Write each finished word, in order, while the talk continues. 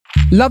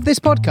Love this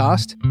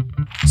podcast?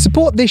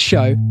 Support this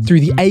show through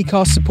the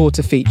Acast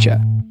supporter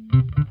feature.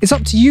 It's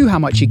up to you how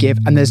much you give,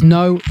 and there's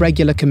no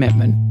regular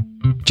commitment.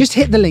 Just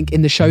hit the link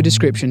in the show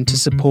description to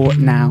support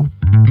now.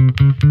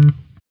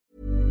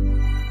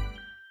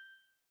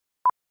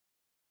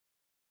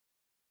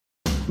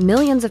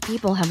 Millions of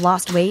people have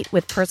lost weight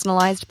with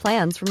personalized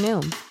plans from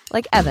Noom.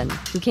 Like Evan,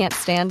 who can't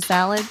stand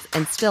salads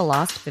and still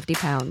lost 50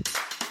 pounds.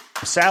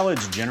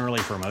 Salads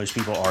generally for most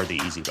people are the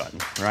easy button,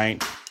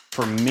 right?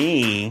 For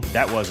me,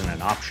 that wasn't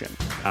an option.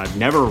 I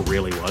never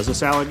really was a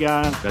salad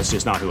guy. That's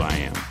just not who I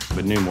am.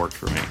 But Noom worked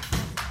for me.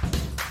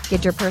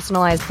 Get your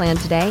personalized plan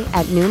today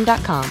at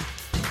Noom.com.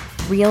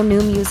 Real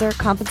Noom user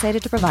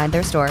compensated to provide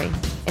their story.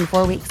 In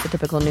 4 weeks, the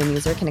typical Noom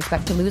user can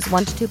expect to lose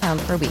 1 to 2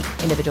 pounds per week.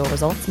 Individual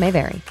results may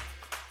vary.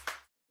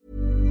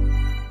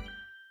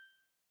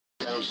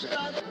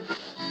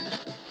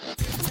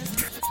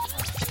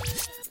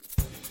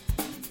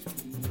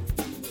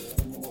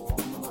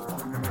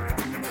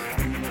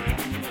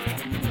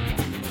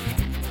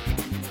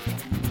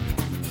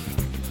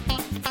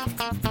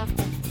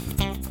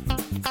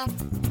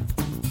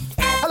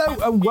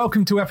 And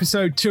welcome to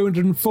episode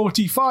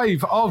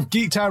 245 of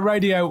Geektown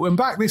Radio. I'm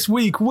back this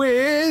week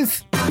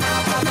with...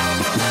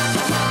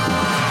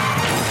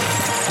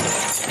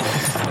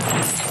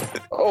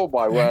 Oh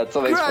my word,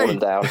 something's fallen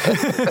down.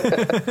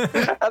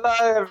 Hello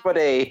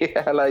everybody.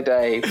 Hello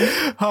Dave.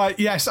 Hi,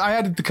 yes, I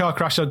added the car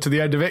crash onto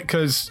the end of it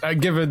because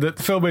given that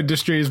the film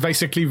industry has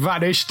basically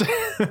vanished.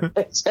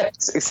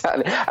 Yes,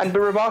 exactly. And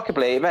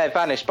remarkably, it may have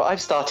vanished, but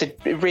I've started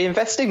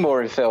reinvesting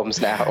more in films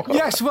now.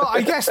 Yes, well,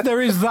 I guess there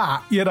is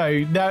that, you know,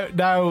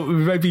 now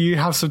maybe you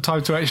have some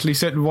time to actually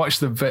sit and watch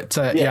them, but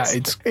yes.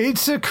 Yeah,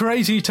 it's a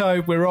crazy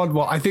time. We're on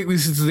what, I think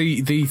this is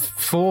the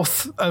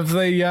fourth of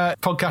the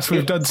podcast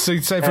we've done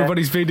since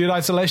everybody's been in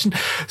isolation.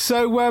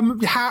 So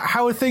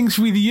how are things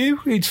with you?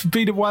 It's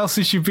been a while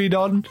since you've been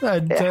on.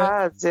 And, it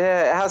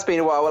has been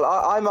a while. Well,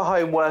 I'm a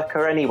home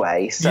worker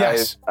anyway, so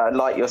yes.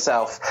 Like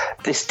yourself,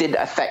 this didn't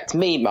affect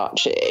me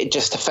much. It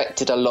just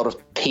affected a lot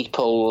of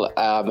people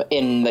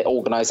in the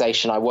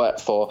organisation I work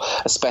for,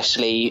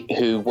 especially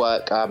who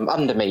work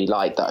under me,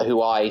 like that,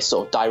 who I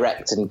sort of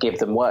direct and give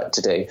them work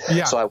to do.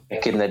 Yeah. So I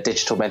work in the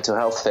digital mental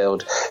health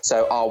field.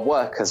 So our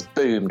work has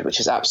boomed,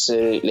 which is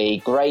absolutely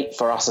great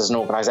for us as an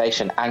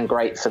organisation and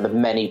great for the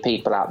many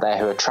people out there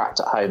who are trapped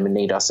at home and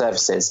need our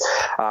services.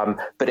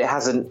 But it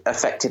hasn't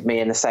affected me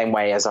in the same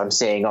way as I'm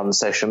seeing on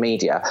social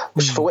media,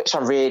 for which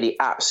I'm really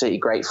absolutely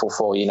grateful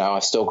for. You know,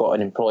 I've still got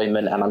an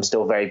employment and I'm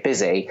still very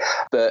busy.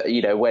 But,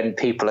 you know, when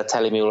people are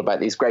telling me all about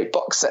these great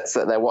box sets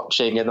that they're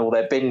watching and all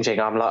their binging,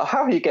 I'm like,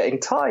 how are you getting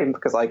time?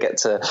 Because I get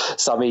to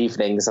some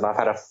evenings and I've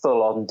had a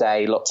full-on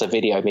day, lots of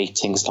video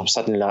meetings, and I'm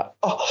suddenly like,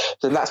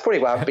 then that's probably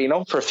why I've been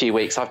on for a few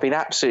weeks. I've been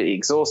absolutely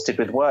exhausted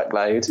with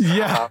workload.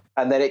 Yeah.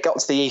 And then it got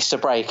to the Easter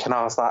break and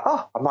I was like,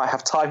 I might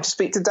have time to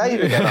speak to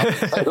Dave again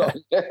after so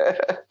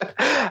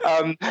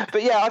long.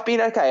 But yeah, I've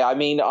been okay. I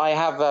mean, I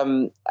have,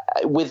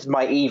 with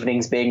my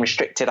evenings being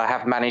restricted, I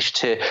have managed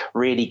to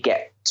really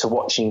get to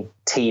watching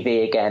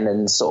TV again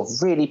and sort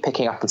of really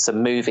picking up on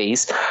some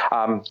movies.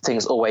 I think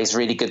it's always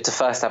really good to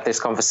first have this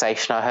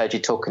conversation. I heard you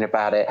talking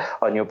about it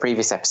on your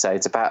previous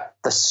episodes about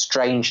the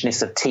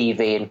strangeness of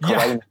TV in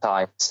Corona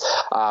times.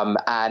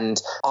 And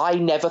I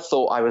never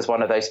thought I was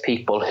one of those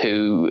people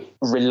who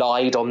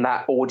relied on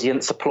that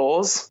audience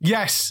applause.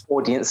 Yes.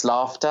 Audience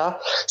laughter.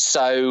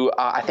 So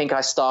I think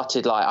I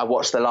started, I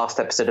watched the last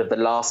episode of The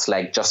Last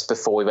Leg just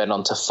before we went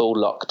on to full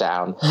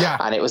lockdown. Yeah.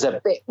 And it was a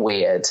bit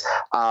weird.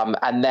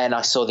 And then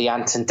I saw the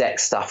Ant and Dec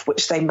stuff,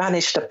 which they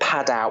managed to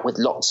pad out with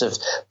lots of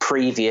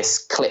previous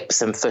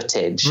clips and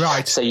footage.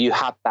 Right. So you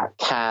had that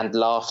canned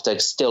laughter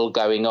still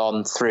going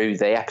on through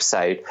the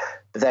episode.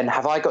 But then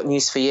have I got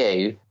news for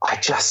you?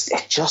 It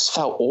just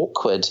felt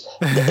awkward.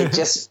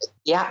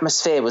 The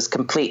atmosphere was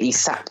completely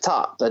sapped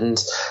up,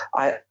 and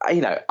I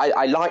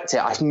liked it.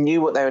 I knew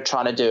what they were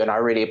trying to do, and I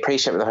really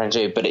appreciate what they're trying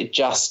to do. But it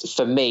just,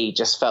 for me,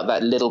 just felt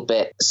that little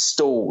bit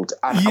stalled,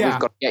 and we've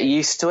got to get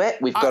used to it.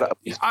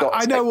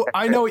 I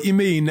know what you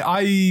mean.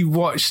 I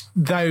watched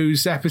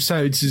those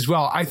episodes as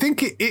well. I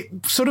think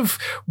it sort of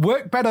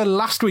worked better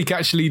last week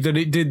actually than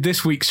it did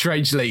this week,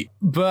 strangely.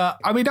 But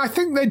I mean, I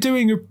think they're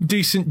doing a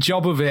decent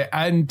job of it.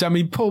 And I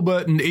mean, Paul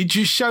Burton, it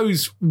just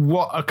shows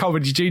what a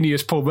comedy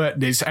genius Paul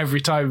Burton is every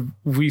time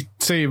we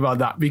see him on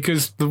that,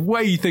 because the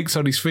way he thinks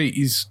on his feet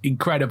is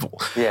incredible.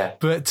 Yeah.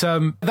 But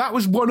that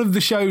was one of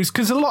the shows,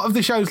 because a lot of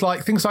the shows,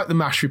 like things like The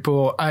MASH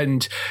Report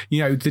and,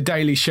 you know, The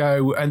Daily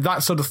Show and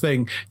that sort of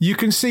thing, you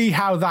can see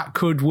how that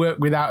could work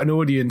without an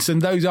audience.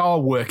 And those are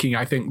working,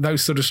 I think,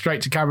 those sort of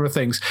straight to camera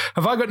things.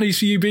 Have I Got News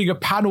for You being a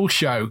panel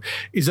show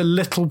is a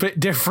little bit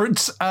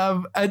different.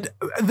 And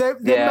they're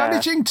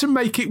managing to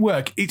make it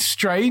work. It's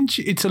strange.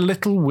 strange. It's a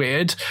little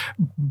weird,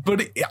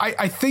 but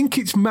I think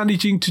it's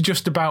managing to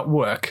just about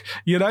work,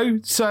 you know?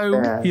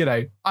 So, you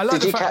know, I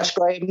like Did you catch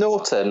Graham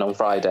Norton on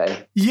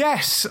Friday?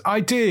 Yes, I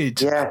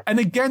did. Yeah. And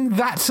again,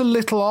 that's a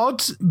little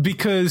odd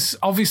because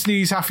obviously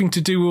he's having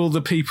to do all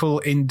the people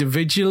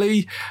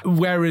individually,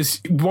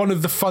 whereas one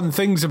of the fun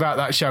things about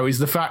that show is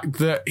the fact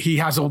that he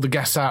has all the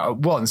guests out at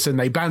once and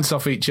they bounce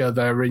off each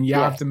other and you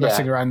have them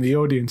messing around the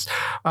audience.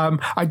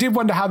 I did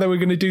wonder how they were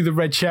going to do the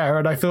red chair,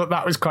 and I thought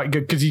that was quite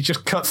good because he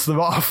just cuts them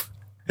off.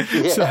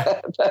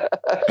 Yeah,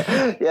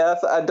 yeah,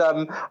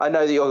 and I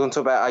know that you're going to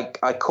talk about.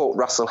 I caught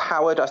Russell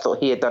Howard. I thought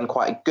he had done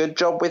quite a good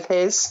job with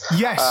his.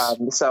 Yes.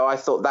 So I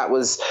thought that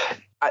was.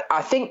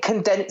 I think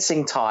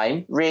condensing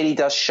time really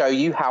does show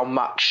you how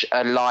much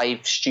a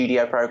live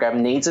studio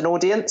program needs an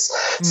audience.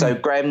 So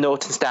Graham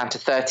Norton's down to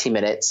 30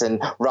 minutes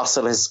and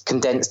Russell has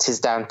condensed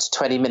his down to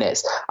 20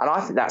 minutes. And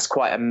I think that's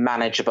quite a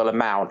manageable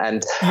amount.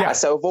 And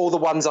so of all the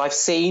ones I've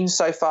seen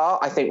so far,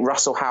 I think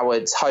Russell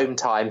Howard's Home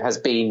Time has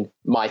been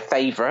my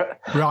favourite.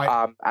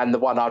 Right. And the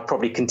one I'd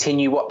probably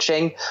continue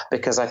watching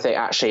because I think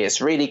actually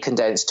it's really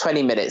condensed,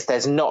 20 minutes.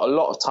 There's not a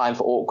lot of time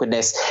for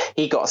awkwardness.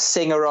 He got a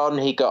singer on.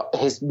 He got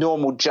his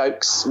normal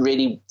jokes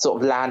really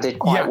sort of landed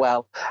quite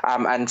well.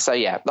 And so,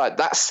 like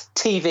that's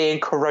TV in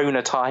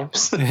Corona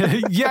times.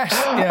 Yes,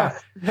 yeah.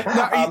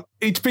 No,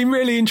 it's been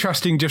really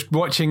interesting just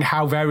watching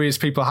how various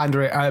people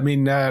handle it. I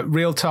mean,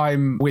 Real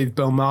Time with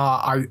Bill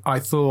Maher, I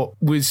thought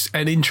was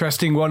an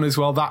interesting one as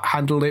well. That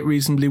handled it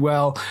reasonably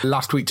well.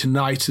 Last Week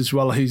Tonight as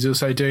well, who's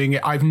also doing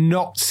it. I've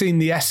not seen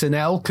the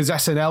SNL because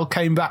SNL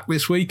came back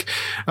this week,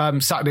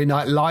 Saturday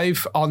Night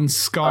Live on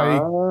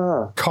Sky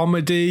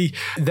Comedy.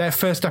 Their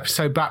first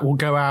episode back will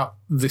go out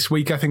this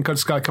week, I think, on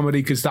Sky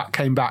Comedy because that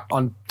came back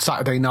on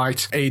Saturday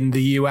night in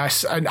the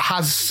US and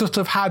has sort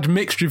of had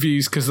mixed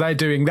reviews because they're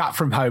doing that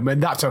from home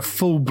and that's a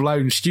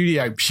full-blown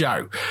studio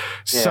show.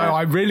 So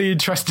I'm really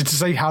interested to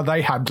see how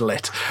they handle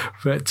it.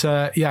 But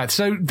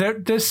so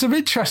there's some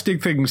interesting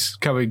things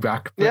coming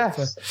back. But,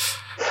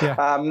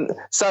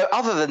 so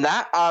other than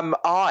that,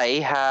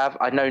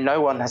 I know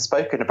no one has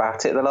spoken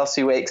about it in the last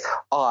few weeks.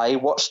 I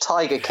watched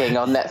Tiger King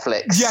on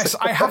Netflix. Yes,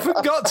 I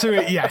haven't got to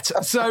it yet.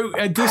 So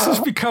this has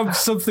become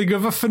something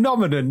of a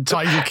phenomenon,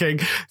 Tiger King.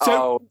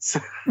 So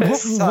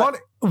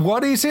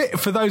what is it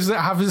for those that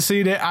haven't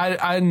seen it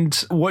and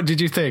what did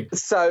you think?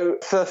 So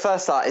for the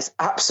first start, it's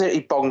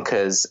absolutely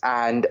bonkers.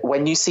 And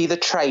when you see the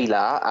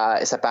trailer,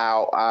 it's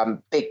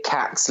about big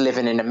cats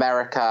living in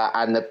America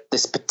and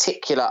this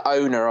particular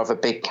owner of a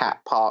big cat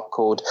park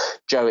called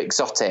Joe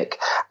Exotic.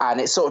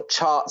 And it sort of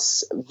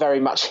charts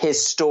very much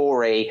his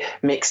story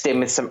mixed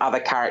in with some other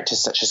characters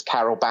such as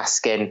Carol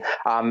Baskin.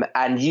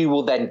 And you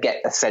will then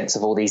get a sense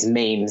of all these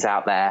memes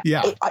out there.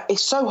 Yeah.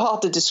 It's so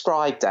hard to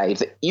describe, Dave,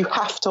 that you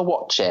have to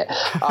watch it.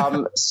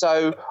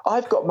 So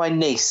I've got my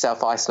niece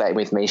self-isolating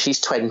with me. She's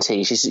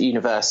 20. She's at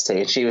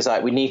university. And she was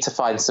like, we need to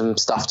find some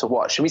stuff to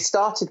watch. And we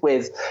started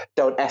with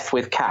Don't F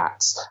With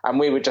Cats. And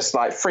we were just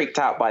like freaked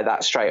out by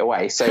that straight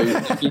away. So,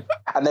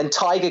 and then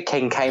Tiger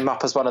King came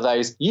up as one of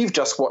those, you've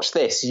just watched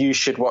this, you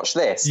should watch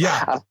this.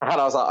 Yeah. And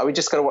I was like, are we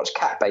just going to watch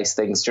cat-based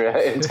things during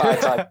the entire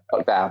time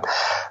of lockdown?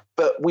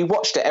 But we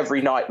watched it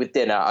every night with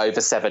dinner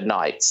over 7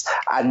 nights.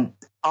 And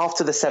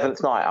after the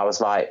 7th night, I was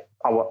like,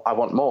 I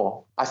want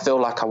more. I feel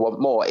like I want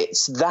more.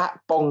 It's that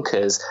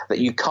bonkers that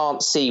you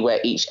can't see where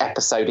each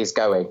episode is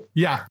going.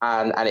 Yeah.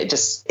 And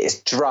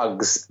it's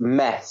drugs,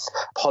 meth,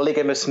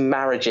 polygamous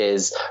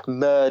marriages,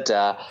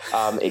 murder,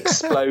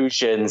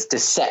 explosions,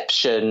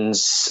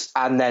 deceptions,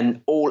 and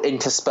then all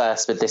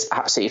interspersed with this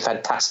absolutely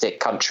fantastic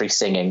country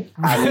singing.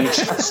 And you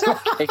just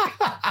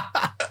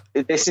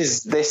this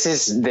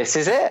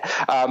is it.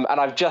 And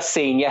I've just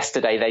seen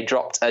yesterday they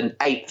dropped an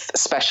 8th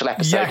special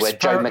episode where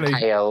Joe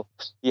McHale,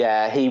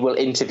 he will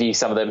interview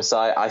some of them.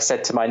 So I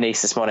said to my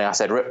niece this morning, I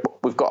said,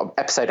 we've got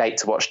episode 8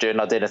 to watch during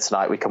our dinner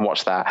tonight. We can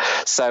watch that.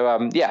 So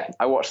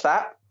I watched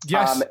that.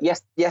 Yes.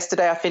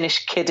 Yesterday I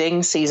finished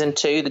Kidding season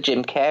 2, the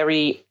Jim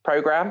Carrey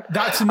program.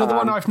 That's another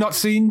one I've not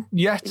seen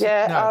yet.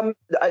 Yeah, no.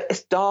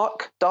 It's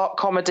dark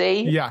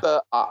comedy. Yeah,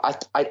 but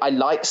I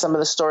like some of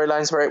the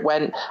storylines where it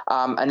went.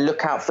 And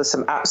look out for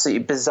some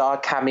absolutely bizarre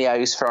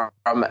cameos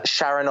from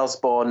Sharon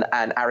Osbourne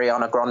and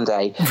Ariana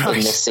Grande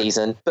in this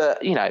season.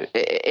 But you know,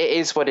 it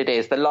is what it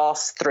is. The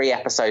last 3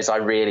 episodes I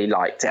really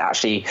liked. It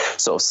actually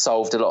sort of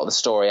solved a lot of the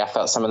story. I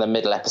felt some of the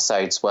middle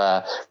episodes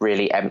were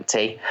really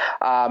empty.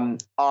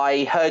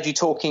 I heard you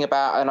talking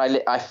about,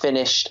 and I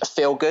finished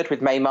Feel Good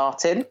with Mae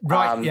Martin.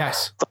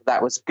 Yes.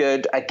 That was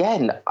good.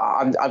 Again,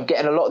 I'm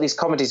getting a lot of these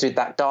comedies with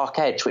that dark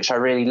edge, which I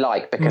really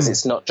like because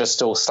it's not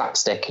just all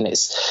slapstick and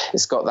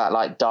it's got that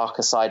like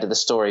darker side of the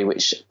story,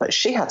 but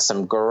she had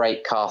some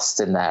great casts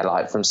in there,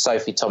 like from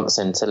Sophie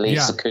Thompson to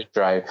Lisa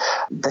Kudrow.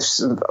 There's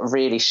some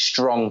really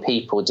strong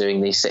people doing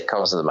these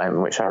sitcoms at the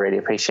moment, which I really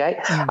appreciate.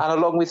 And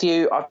along with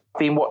you, I've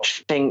been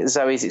watching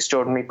Zoe's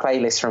Extraordinary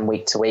Playlist from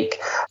week to week.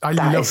 I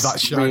love that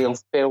show. Real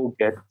feel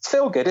good. It's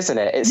feel good, isn't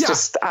it? It's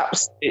just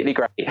absolutely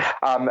great.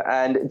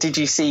 And did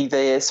you see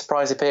the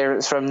surprise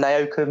appearance from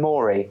Naoko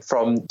Mori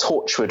from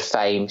Torchwood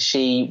fame?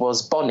 She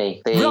was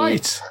Bonnie.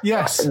 Right,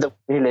 yes.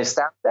 Who lives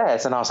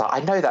downstairs. And I was like, I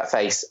know that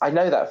face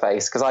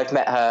because I've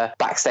met her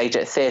backstage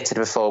at theatre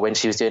before when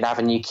she was doing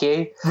Avenue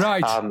Q.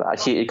 Right.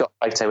 I got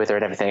a photo with her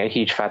and everything. A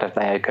huge fan of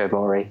Naoko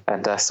Mori,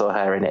 and saw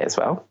her in it as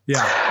well.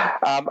 Yeah.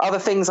 Other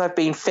things I've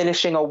been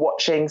finishing or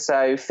watching.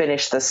 So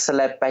finished the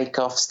Celeb Bake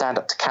Off Stand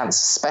Up to Cancer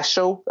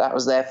special. That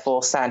was there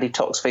for Sandy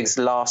Toksvig's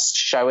last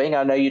showing.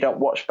 I know you don't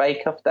watch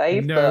Bake Off,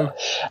 Dave, no.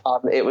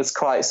 But it was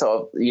quite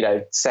sort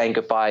of, saying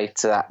goodbye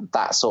to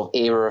that sort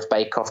of era of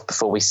Bake Off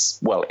before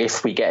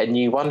if we get a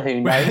new one,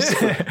 who knows?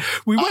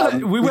 we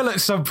will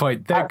at some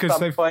point, because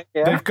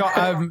they've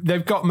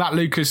got Matt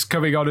Lucas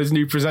coming on as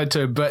new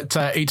presenter, but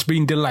it's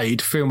been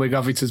delayed. Filming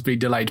of it has been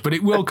delayed, but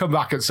it will come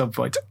back at some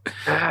point.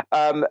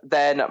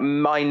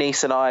 Then my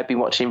niece and I have been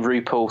watching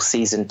RuPaul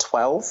season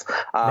 12.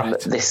 Right.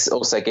 This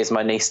also gives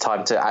my niece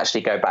time to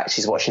actually go back.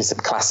 She's watching some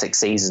classic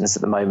seasons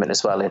at the moment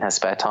as well in her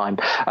spare time.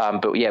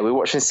 But yeah, we're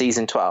watching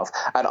season 12,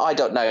 and I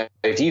don't know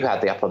if you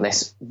had the up on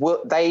this.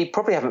 They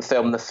probably haven't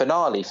filmed the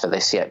finale for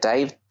this yet,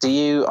 Dave. Are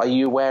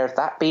you aware of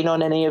that being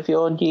on any of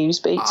your news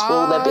beats?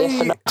 Will there be a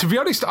finale? To be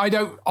honest, I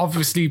don't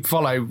obviously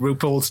follow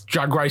RuPaul's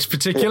Drag Race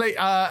particularly.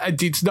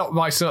 It's not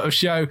my sort of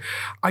show.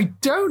 I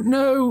don't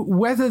know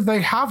whether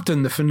they have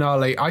done the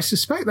finale. I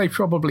suspect they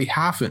probably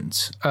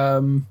haven't.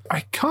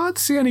 I can't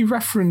see any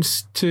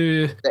reference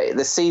to...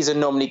 The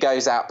season normally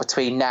goes out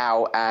between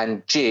now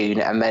and June,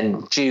 and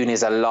then June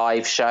is a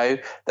live show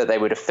that they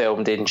would have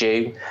filmed in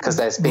June, because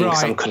there's been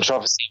some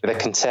controversy with a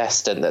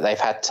contestant that they've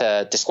had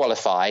to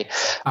disqualify.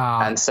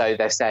 And so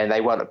they're saying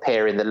they won't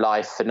appear in the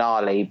live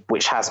finale,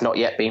 which has not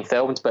yet been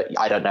filmed, but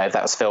I don't know if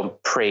that was filmed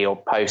pre or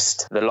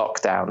post the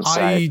lockdown.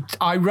 So.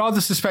 I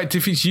rather suspect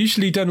if it's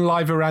usually done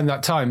live around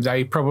that time,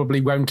 they probably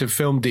won't have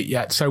filmed it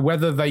yet. So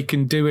whether they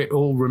can do it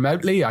all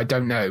remotely, I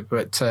don't know.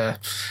 But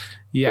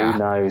yeah. Who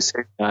knows?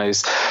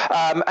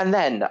 And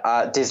then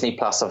Disney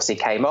Plus obviously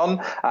came on.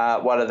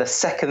 One of the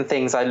second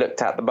things I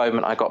looked at the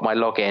moment I got my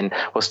login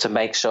was to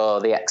make sure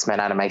the X-Men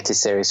animated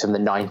series from the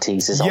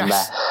 90s is on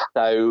there.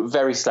 So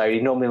very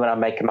slowly, normally when I'm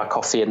making my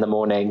coffee in the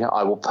morning,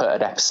 I will put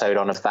an episode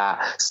on of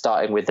that,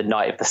 starting with the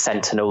Night of the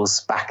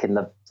Sentinels back in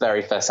the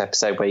very first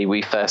episode where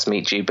we first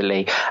meet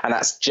Jubilee. And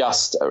that's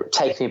just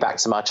taking me back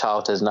to my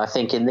childhood. And I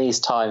think in these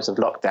times of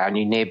lockdown,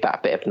 you need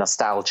that bit of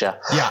nostalgia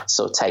to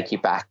sort of take you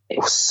back. It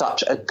was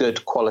such a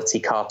good quality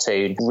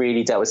cartoon,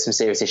 really dealt with some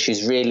serious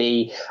issues,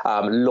 really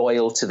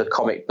loyal to the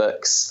comic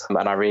books, and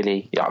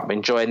I'm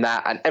enjoying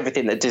that. And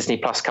everything that Disney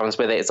Plus comes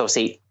with it, it's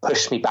obviously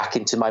pushed me back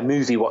into my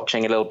movie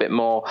watching a little bit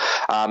more.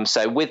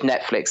 So with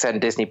Netflix and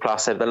Disney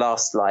Plus over the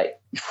last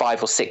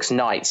 5 or 6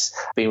 nights,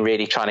 been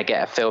really trying to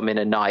get a film in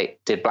a night.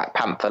 Did Black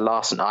Panther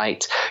last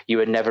night. You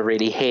Were Never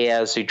Really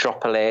Here,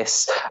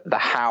 Zootropolis, The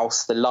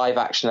House, the live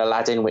action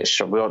Aladdin, which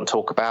we won't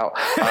talk about.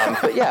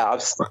 But yeah,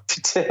 I've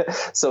started to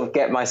sort of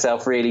get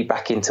myself really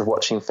back into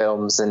watching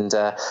films and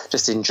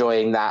just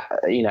enjoying that,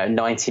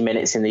 90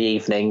 minutes in the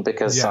evening,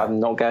 because I'm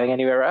not going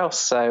anywhere else.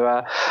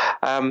 So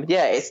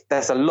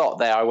there's a lot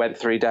there I went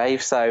through,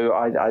 Dave. So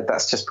I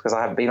that's just because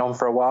I haven't been on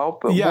for a while.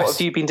 But what have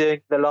you been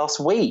doing the last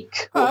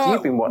week? What have you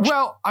been watching?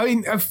 Well, I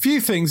mean, a few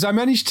things. I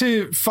managed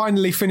to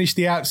finally finish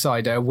The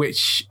Outsider,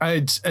 which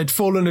had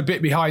fallen a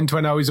bit behind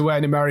when I was away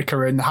in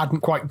America and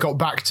hadn't quite got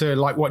back to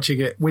watching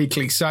it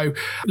weekly. So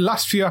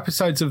last few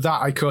episodes of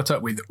that I caught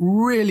up with.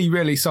 Really,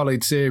 really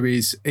solid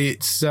series.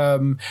 It's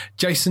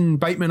Jason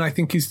Bateman, I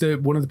think, is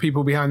one of the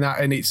people behind that,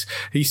 and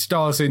he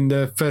stars in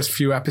the first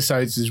few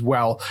episodes as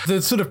well.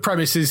 The sort of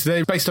premise is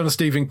they're based on a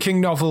Stephen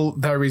King novel.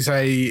 There is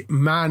a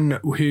man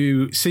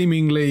who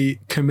seemingly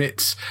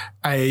commits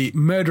a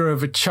murder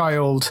of a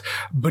child,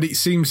 but it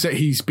seems that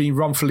he's been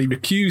wrongfully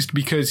accused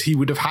because he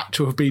would have had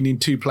to have been in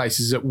 2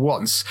 places at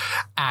once.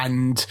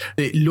 And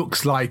it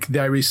looks like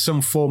there is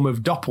some form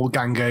of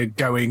doppelganger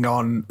going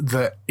on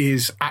that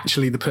is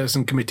actually the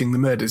person committing the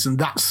murders. And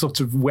that's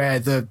sort of where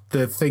the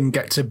thing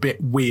gets a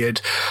bit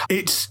weird.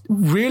 It's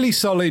really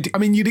solid. I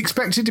mean, you'd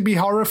expect it to be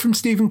horror from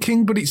Stephen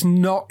King, but it's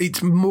not.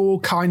 It's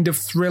more kind of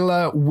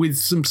thriller with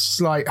some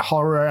slight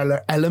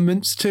horror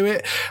elements to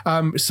it.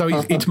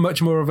 It's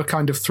much more of a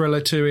kind of thriller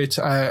to it,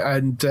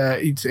 and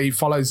it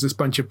follows this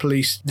bunch of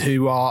police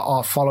who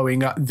are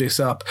following this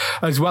up,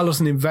 as well as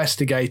an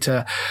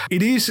investigator.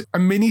 It is a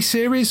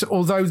mini-series,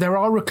 although there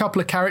are a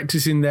couple of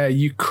characters in there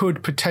you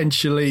could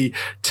potentially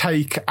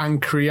take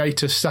and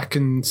create a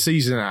second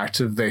season out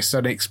of this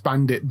and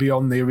expand it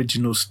beyond the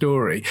original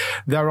story.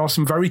 There are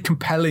some very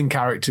compelling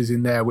characters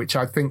in there, which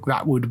I think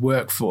that would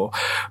work for.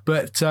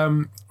 But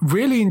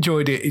really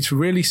enjoyed it. It's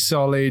really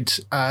solid.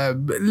 A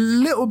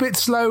little bit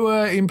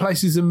slower in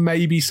places than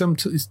maybe some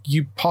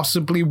you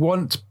possibly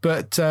want.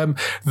 But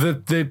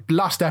the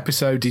last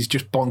episode is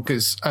just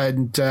bonkers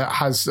and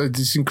has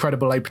this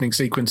incredible opening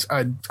sequence.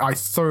 And I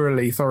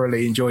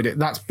thoroughly enjoyed it.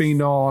 That's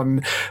been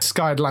on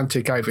Sky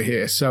Atlantic over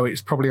here, so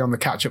it's probably on the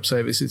catch-up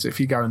services if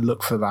you go and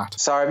look for that.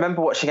 So I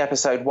remember watching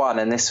episode 1,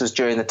 and this was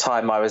during the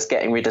time I was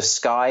getting rid of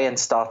Sky and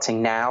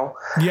starting Now.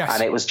 Yes.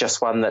 And it was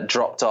just one that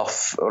dropped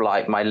off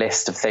like my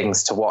list of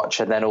things to watch,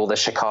 and then all the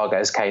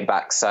Chicagos came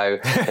back. So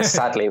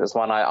sadly, it was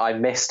one I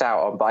missed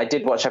out on. But I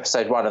did watch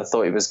episode 1 and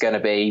thought it was going to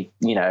be,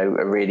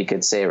 a really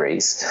good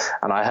series.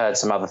 And I heard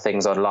some other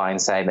things online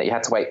saying that you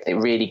had to wait. It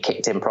really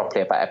kicked in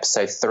properly about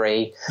episode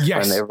 3,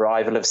 yes, when the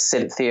arrival of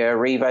Cynthia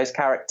Erivo's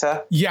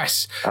character.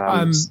 Yes.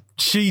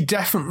 She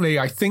definitely,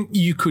 I think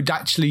you could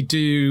actually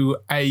do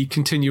a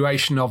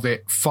continuation of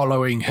it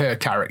following her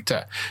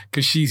character,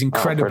 because she's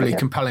incredibly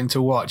compelling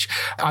to watch.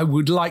 I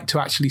would like to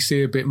actually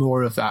see a bit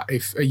more of that,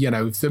 if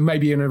there may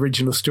be an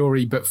original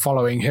story, but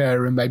following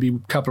her and maybe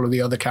a couple of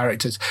the other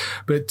characters.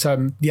 But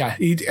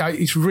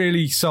it's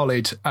really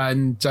solid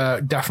and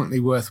definitely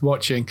worth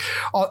watching.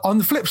 On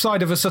the flip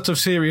side of a sort of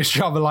serious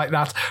drama like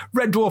that,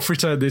 Red Dwarf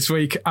returned this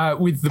week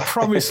with The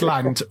Promised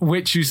Land,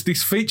 which is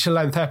this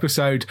feature-length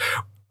episode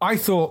I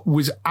thought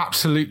was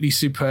absolutely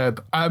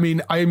superb. I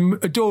mean, I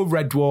adore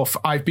Red Dwarf.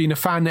 I've been a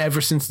fan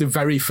ever since the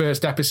very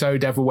first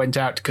episode ever went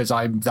out, because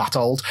I'm that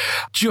old.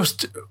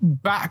 Just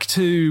back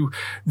to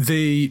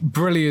the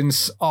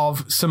brilliance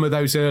of some of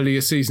those earlier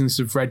seasons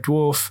of Red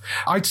Dwarf.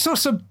 I saw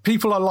some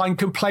people online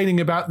complaining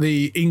about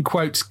the, in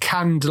quotes,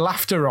 canned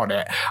laughter on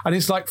it. And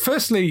it's like,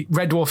 firstly,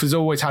 Red Dwarf has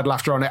always had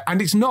laughter on it,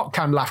 and it's not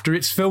canned laughter.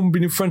 It's filmed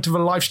in front of a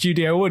live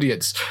studio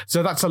audience.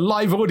 So that's a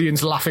live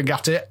audience laughing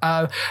at it.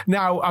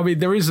 Now, I mean,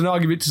 there is an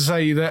argument to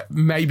say that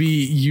maybe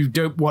you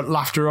don't want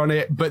laughter on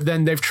it, but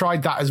then they've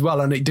tried that as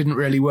well and it didn't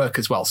really work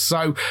as well.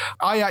 So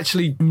I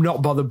actually am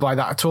not bothered by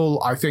that at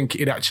all. I think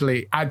it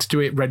actually adds to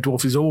it. Red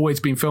Dwarf has always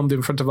been filmed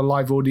in front of a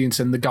live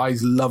audience and the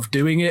guys love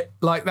doing it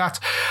like that.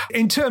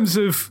 In terms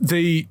of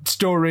the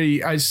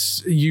story,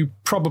 as you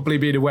probably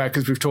been aware,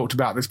 because we've talked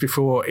about this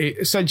before, it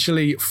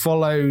essentially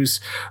follows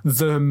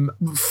them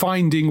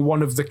finding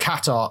one of the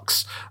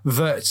catarchs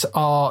that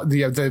are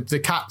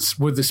the cats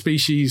were the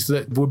species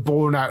that were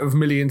born out of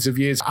millions of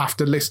years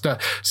after Lister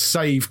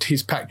saved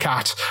his pet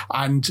cat,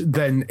 and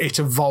then it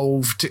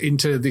evolved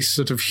into this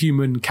sort of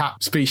human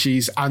cat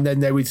species, and then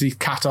there was these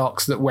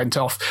catarchs that went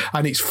off,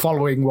 and it's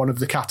following one of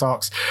the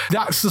catarchs.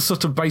 That's the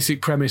sort of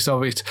basic premise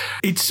of it.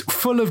 It's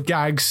full of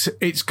gags.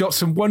 It's got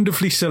some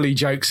wonderfully silly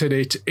jokes in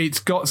it. It's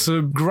got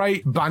some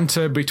great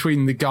banter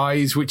between the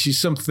guys, which is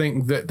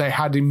something that they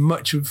had in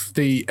much of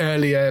the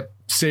earlier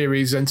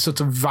series and sort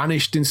of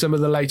vanished in some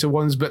of the later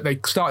ones, but they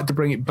started to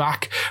bring it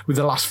back with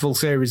the last full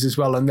series as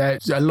well, and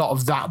there's a lot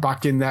of that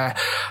back in there.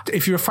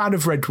 If you're a fan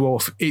of Red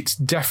Dwarf, it's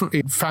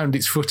definitely found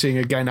its footing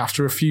again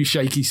after a few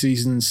shaky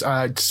seasons,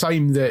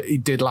 same that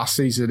it did last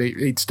season.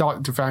 It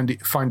started to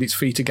find its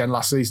feet again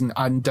last season,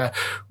 and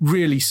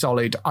really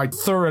solid. I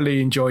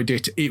thoroughly enjoyed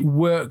it. It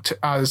worked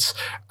as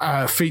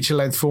a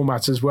feature-length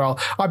format as well.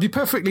 I'd be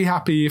perfectly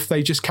happy if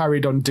they just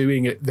carried on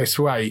doing it this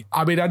way.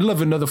 I mean, I'd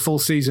love another full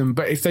season,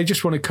 but if they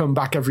just want to come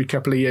back every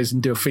couple of years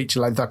and do a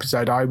feature-length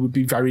episode, I would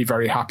be very,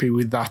 very happy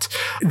with that.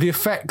 The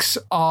effects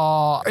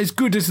are as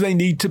good as they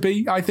need to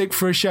be, I think,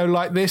 for a show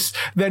like this.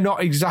 They're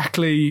not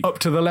exactly up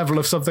to the level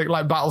of something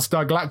like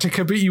Battlestar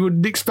Galactica, but you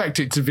wouldn't expect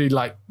it to be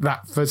like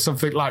that for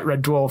something like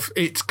Red Dwarf.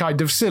 It's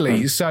kind of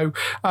silly. So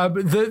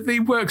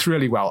it works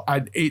really well,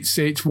 and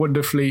it's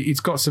wonderfully, it's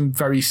got some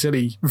very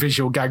silly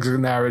visual gags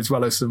in there as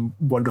well as some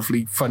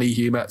wonderfully funny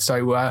humour.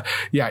 So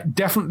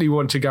definitely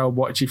one to go and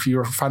watch if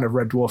you're a fan of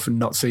Red Dwarf and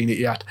not seen it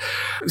yet.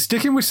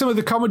 Sticking with some of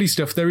the comedy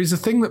stuff, there is a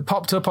thing that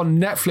popped up on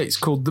Netflix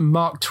called the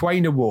Mark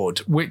Twain Award,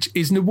 which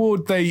is an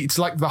award it's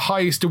like the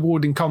highest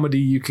award in comedy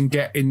you can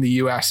get in the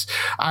US.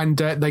 And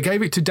they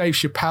gave it to Dave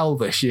Chappelle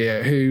this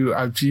year, who,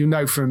 as you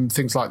know from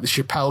things like The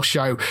Chappelle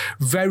Show,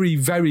 very,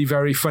 very,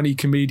 very funny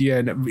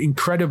comedian,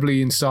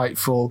 incredibly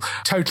insightful,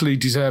 totally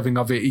deserving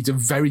of it. He's a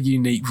very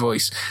unique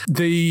voice.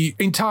 The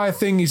entire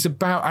thing is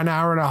about an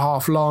hour and a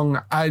half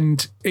long,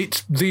 and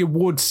it's the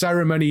award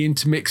ceremony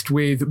intermixed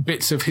with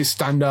bits of his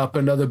stand-up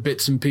and other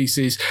bits and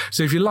pieces.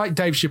 So if you like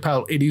Dave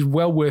Chappelle, it is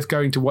well worth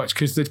going to watch,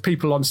 because there's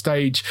people on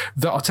stage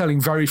that are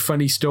telling very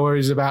funny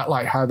stories about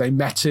like how they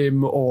met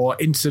him or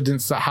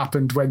incidents that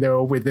happened when they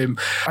were with him,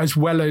 as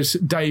well as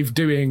Dave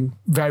doing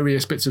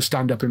various bits of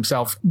stand-up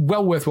himself.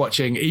 Well worth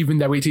watching, even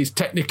though it is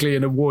technically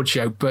an award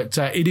show, but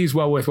it is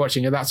well worth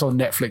watching, and that's on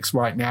Netflix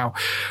right now.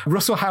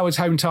 Russell Howard's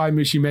Home Time,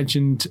 as you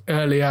mentioned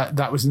earlier,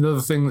 that was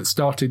another thing that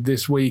started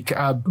this week.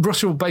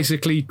 Russell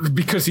basically,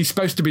 because he's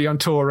supposed to be on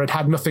tour and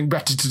had nothing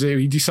better to do,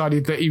 he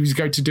decided that he was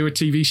going Howard to do a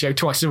TV show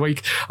twice a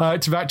week.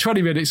 It's about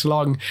 20 minutes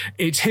long.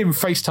 It's him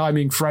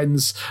FaceTiming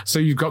friends. So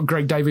you've got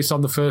Greg Davis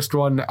on the first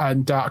one,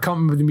 and I can't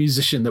remember the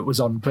musician that was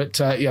on, but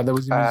there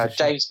was a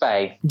James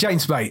Bay.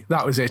 James Bay,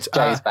 that was it.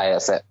 James Bay,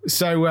 that's it.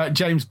 So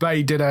James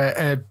Bay did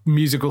a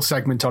musical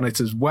segment on it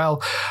as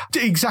well.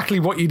 Exactly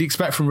what you'd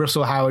expect from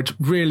Russell Howard.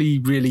 Really,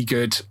 really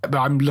good. But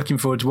I'm looking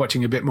forward to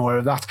watching a bit more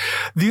of that.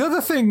 The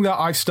other thing that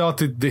I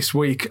started this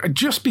week,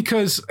 just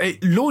because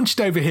it launched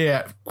over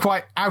here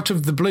quite out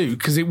of the blue,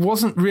 because it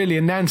wasn't really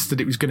announced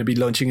that it was going to be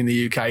launching in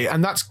the UK,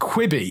 and that's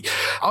Quibi.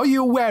 Are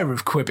you aware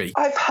of Quibi?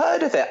 I've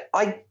heard of it.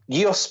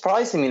 You're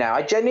surprising me now.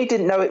 I genuinely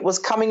didn't know it was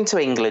coming to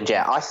England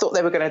yet. I thought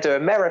they were going to do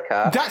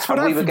America. That's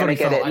what we were going to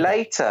get it thought.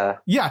 later.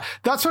 Yeah,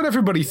 that's what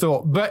everybody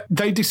thought. But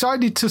they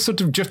decided to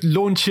sort of just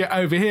launch it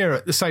over here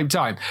at the same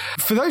time.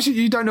 For those of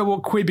you who don't know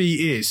what Quibi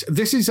is,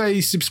 this is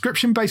a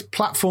subscription-based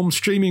platform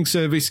streaming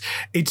service.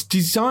 It's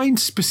designed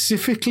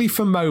specifically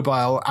for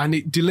mobile, and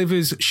it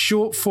delivers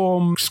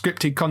short-form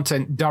scripted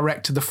content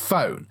direct to the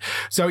phone.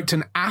 So it's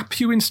an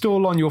app you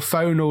install on your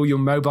phone or your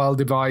mobile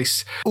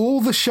device. All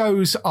the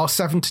shows are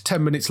 7 to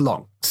 10 minutes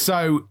long.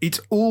 So it's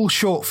all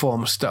short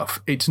form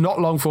stuff. It's not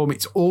long form.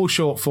 It's all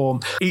short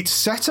form. It's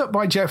set up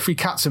by Jeffrey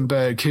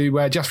Katzenberg,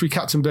 who Jeffrey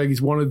Katzenberg is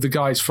one of the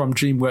guys from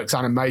DreamWorks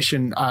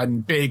Animation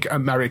and big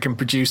American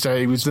producer.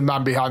 He was the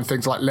man behind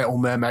things like Little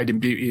Mermaid and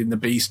Beauty and the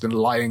Beast and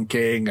Lion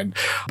King and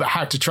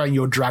How to Train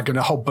Your Dragon,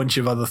 a whole bunch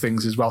of other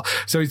things as well.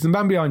 So he's the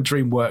man behind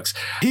DreamWorks.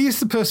 He is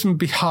the person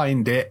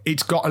behind it.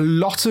 It's got a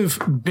lot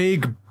of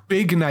big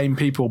name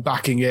people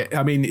backing it.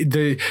 I mean,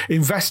 the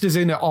investors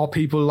in it are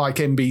people like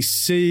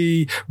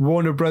NBC,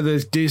 Warner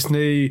Brothers,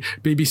 Disney,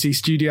 BBC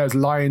Studios,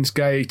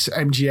 Lionsgate,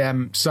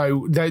 MGM.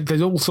 So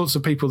there's all sorts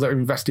of people that are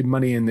investing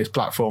money in this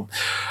platform.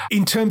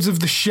 In terms of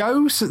the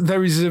shows,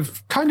 there is a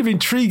kind of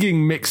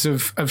intriguing mix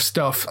of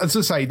stuff. As I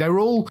say, they're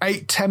all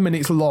 8-10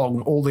 minutes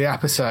long, all the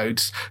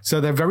episodes.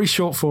 So they're very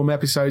short form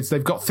episodes.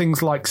 They've got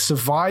things like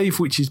Survive,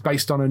 which is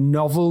based on a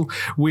novel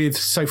with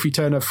Sophie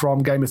Turner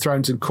from Game of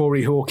Thrones and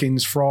Corey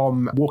Hawkins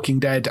from Walking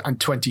Dead, and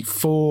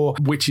 24,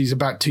 which is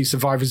about two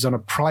survivors on a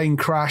plane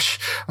crash.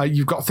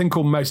 You've got a thing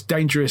called Most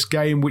Dangerous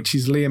Game, which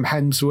is Liam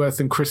Hemsworth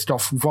and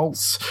Christoph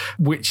Waltz,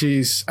 which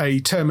is a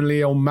terminally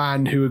ill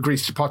man who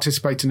agrees to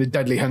participate in a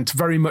deadly hunt,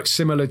 very much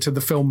similar to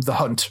the film The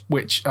Hunt,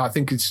 which I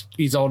think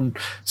is on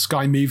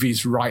Sky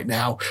Movies right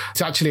now.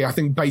 It's actually, I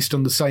think, based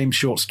on the same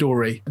short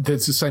story.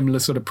 There's the same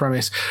sort of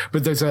premise,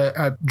 but there's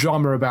a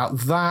drama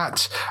about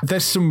that.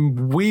 There's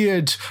some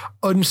weird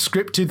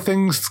unscripted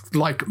things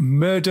like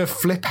Murder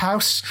Flip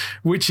House,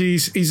 which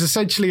is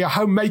essentially a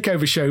home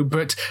makeover show,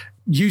 but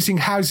using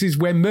houses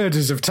where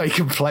murders have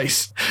taken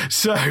place.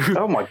 So,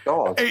 oh my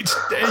God.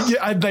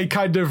 And they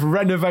kind of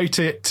renovate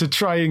it to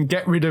try and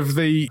get rid of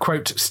the,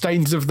 quote,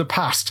 stains of the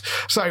past.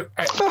 So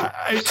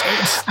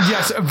it's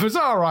yes, a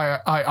bizarre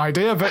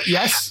idea, but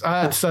yes,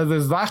 so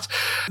there's that.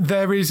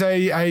 There is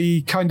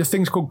a kind of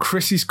thing called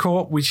Chrissy's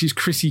Court, which is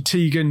Chrissy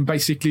Teigen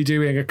basically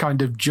doing a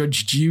kind of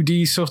Judge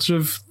Judy sort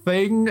of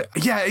thing.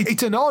 Yeah,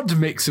 it's an odd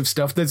mix of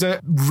stuff. There's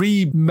a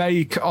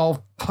remake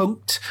of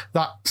Punk'd,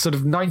 that sort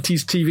of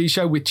 90s TV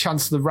show with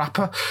Chance the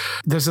Rapper.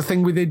 There's a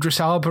thing with Idris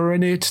Elba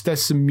in it.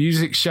 There's some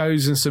music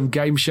shows and some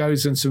game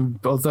shows and some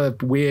other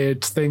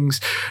weird things.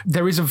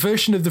 There is a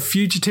version of The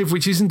Fugitive,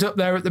 which isn't up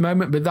there at the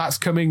moment, but that's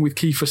coming with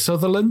Kiefer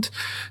Sutherland.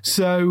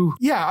 So,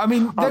 yeah, I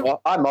mean...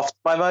 I'm off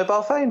my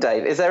mobile phone,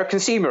 Dave. Is there a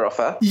consumer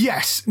offer?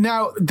 Yes.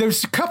 Now,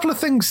 there's a couple of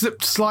things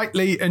that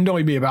slightly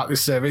annoy me about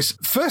this service.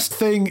 First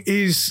thing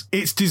is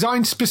it's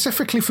designed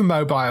specifically for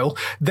mobile.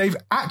 They've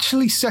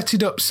actually set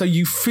it up so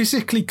you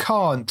physically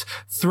can't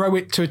throw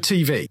it to a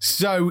TV.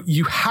 So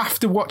you have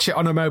to watch it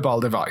on a mobile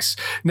device.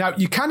 Now,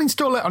 you can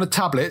install it on a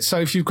tablet. So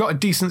if you've got a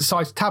decent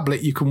sized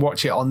tablet, you can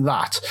watch it on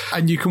that.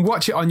 And you can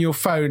watch it on your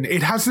phone.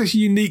 It has this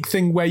unique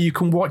thing where you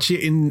can watch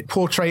it in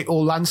portrait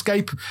or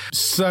landscape.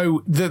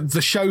 So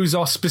the shows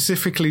are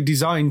specifically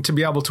designed to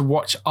be able to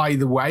watch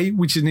either way,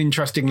 which is an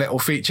interesting little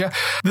feature.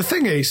 The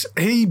thing is,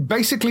 he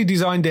basically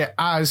designed it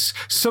as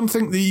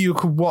something that you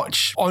could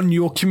watch on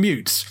your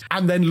commutes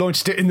and then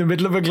launched it in the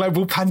middle of a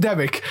global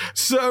pandemic.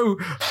 So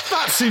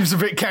that seems a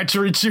bit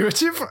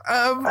counterintuitive.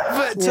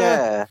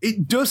 But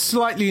it does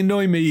slightly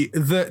annoy me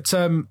that,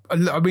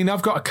 I mean,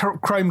 I've got a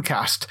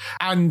Chromecast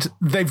and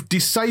they've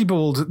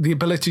disabled the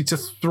ability to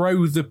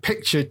throw the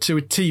picture to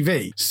a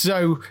TV.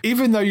 So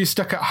even though you're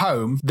stuck at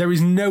home, there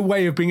is no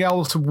way of being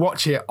able to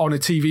watch it on a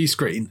TV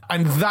screen.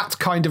 And that's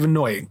kind of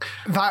annoying.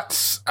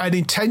 That's an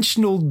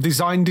intentional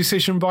design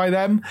decision by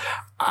them.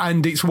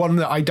 And it's one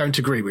that I don't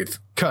agree with,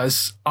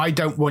 because I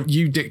don't want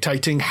you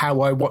dictating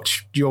how I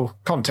watch your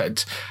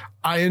content.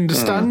 I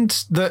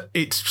understand that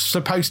it's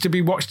supposed to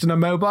be watched on a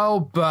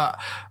mobile, but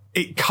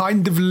it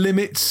kind of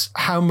limits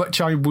how much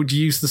I would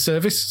use the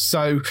service.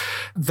 So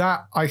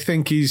that, I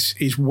think,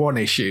 is one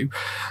issue.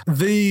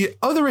 The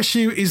other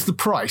issue is the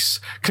price,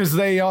 because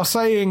they are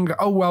saying,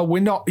 oh, well,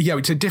 we're not,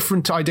 it's a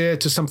different idea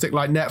to something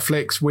like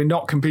Netflix. We're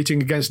not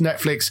competing against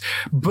Netflix.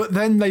 But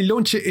then they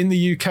launch it in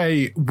the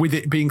UK with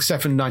it being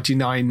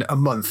 $7.99 a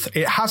month.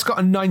 It has got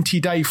a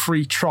 90-day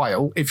free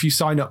trial if you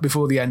sign up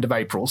before the end of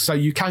April. So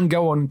you can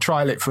go on and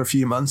trial it for a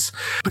few months.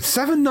 But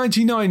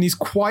 $7.99 is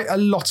quite a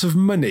lot of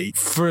money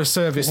for a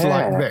service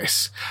like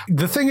this.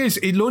 The thing is,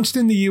 it launched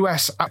in the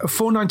US at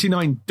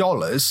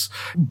 $4.99,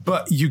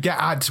 but you get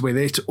ads with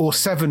it, or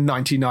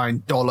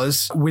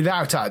 $7.99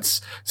 without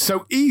ads.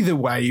 So either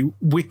way,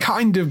 we're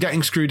kind of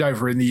getting screwed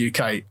over in the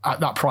UK at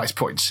that price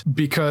point,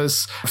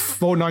 because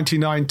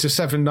 $4.99 to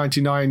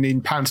 $7.99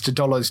 in pounds to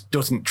dollars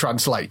doesn't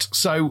translate.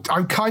 So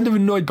I'm kind of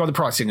annoyed by the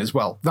pricing as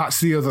well. That's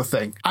the other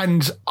thing.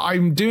 And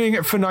I'm doing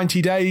it for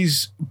 90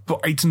 days, but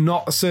it's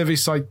not a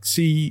service I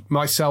see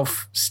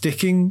myself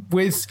sticking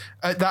with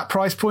at that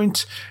price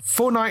point.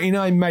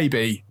 $4.99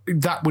 maybe.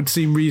 That would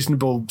seem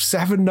reasonable.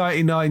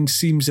 $7.99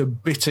 seems a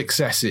bit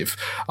excessive,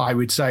 I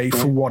would say,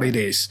 for what it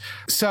is.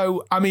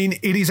 So, I mean,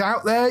 it is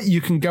out there. You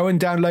can go and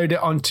download it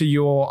onto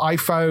your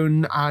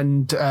iPhone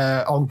and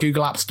on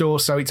Google App Store.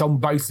 So it's on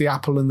both the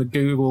Apple and the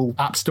Google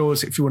App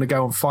Stores if you want to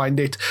go and find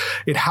it.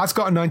 It has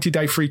got a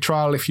 90-day free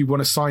trial if you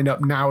want to sign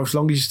up now. As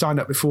long as you sign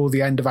up before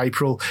the end of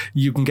April,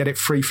 you can get it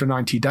free for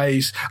 90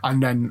 days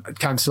and then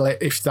cancel it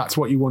if that's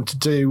what you want to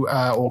do,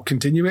 or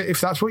continue it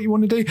if that's what you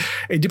want to do.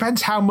 It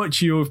depends how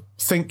much you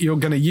think you're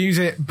going to use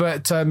it,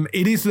 but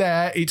it is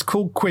there. It's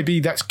called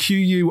Quibi. That's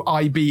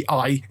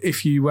Q-U-I-B-I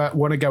if you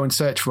want to go and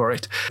search for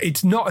it.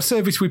 It's not a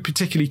service we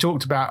particularly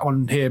talked about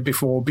on here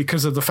before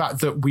because of the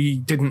fact that we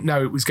didn't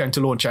know it was going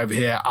to launch over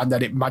here and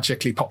then it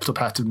magically popped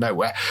up out of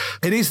nowhere.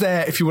 It is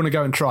there if you want to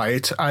go and try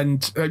it,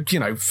 and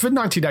for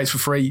 90 days for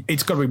free,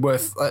 it's got to be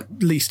worth at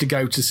least a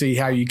go to see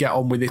how you get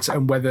on with it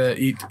and whether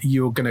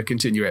you're going to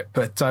continue it.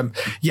 But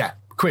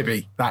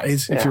Quibi, that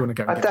is, if you want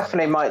to go. I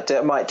definitely might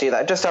do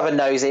that. Just have a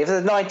nosy. If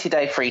there's a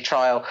 90-day free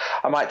trial,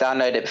 I might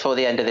download it before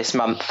the end of this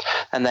month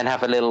and then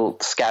have a little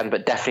scan,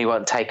 but definitely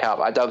won't take up.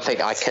 I don't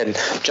think I can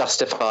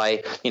justify,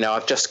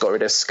 I've just got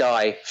rid of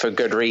Sky for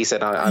good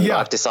reason.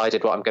 I've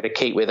decided what I'm going to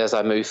keep with as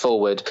I move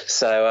forward.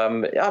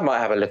 So I might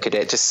have a look at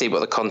it, just see what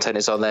the content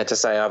is on there to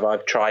say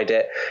I've tried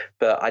it,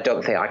 but I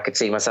don't think I could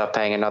see myself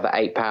paying another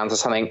 £8 or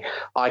something.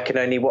 I can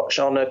only watch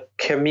on a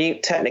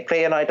commute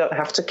technically, and I don't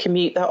have to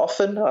commute that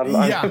often. I'm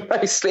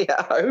mostly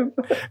at home.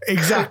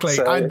 Exactly.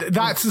 So, and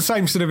that's the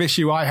same sort of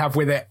issue I have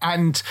with it.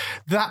 And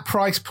that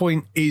price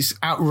point is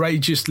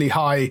outrageously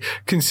high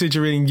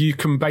considering you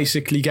can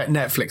basically get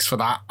Netflix for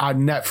that.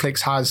 And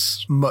Netflix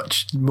has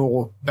much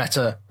more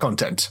better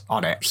content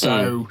on it.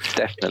 So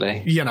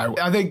definitely,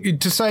 I think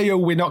to say,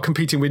 we're not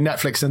competing with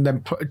Netflix and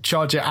then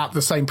charge it at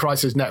the same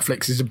price as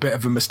Netflix is a bit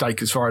of a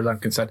mistake as far as I'm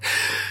concerned.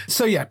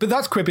 So but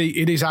that's Quibi.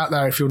 It is out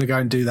there if you want to go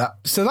and do that.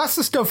 So that's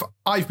the stuff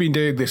I've been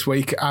doing this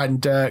week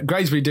and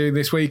Gray's been doing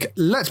this week.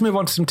 Let's move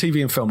on to some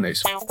TV and film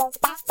news.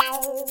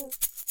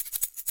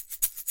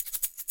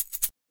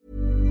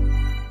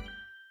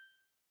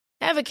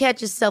 Ever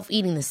catch yourself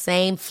eating the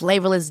same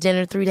flavorless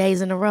dinner 3 days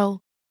in a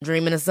row?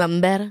 Dreaming of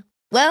something better?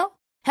 Well,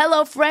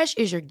 HelloFresh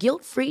is your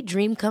guilt-free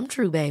dream come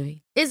true,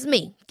 baby. It's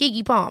me,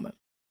 Keke Palmer.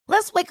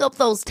 Let's wake up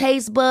those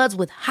taste buds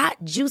with hot,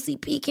 juicy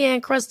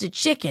pecan-crusted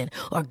chicken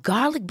or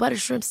garlic butter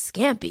shrimp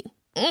scampi.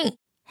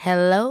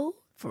 Hello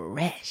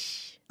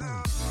Fresh.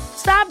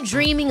 Stop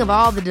dreaming of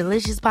all the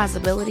delicious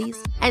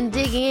possibilities and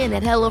dig in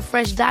at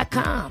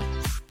HelloFresh.com.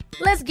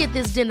 Let's get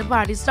this dinner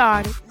party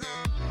started.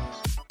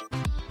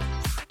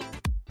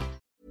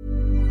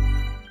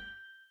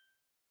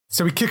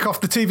 So we kick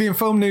off the TV and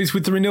film news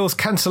with the renewals,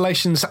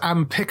 cancellations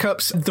and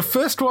pickups. The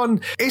first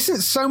one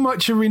isn't so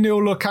much a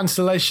renewal or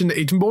cancellation.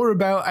 It's more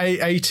about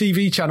a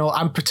TV channel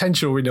and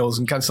potential renewals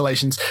and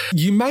cancellations.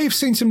 You may have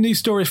seen some news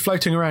stories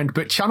floating around,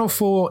 but Channel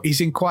 4 is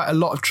in quite a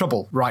lot of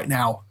trouble right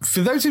now. For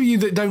those of you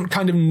that don't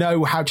kind of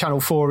know how Channel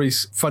 4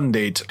 is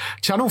funded,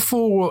 Channel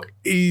 4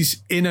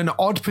 is in an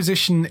odd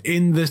position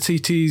in that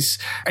it is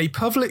a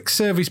public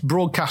service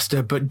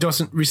broadcaster but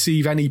doesn't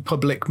receive any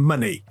public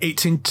money.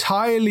 It's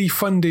entirely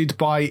funded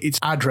by its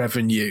ad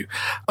revenue.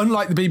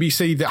 Unlike the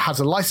BBC that has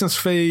a license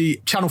fee,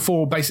 Channel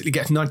 4 basically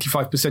gets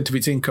 95% of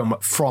its income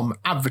from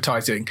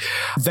advertising.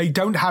 They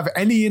don't have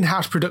any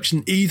in-house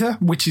production either,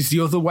 which is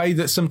the other way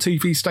that some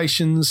TV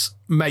stations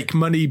make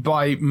money,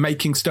 by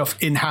making stuff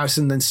in-house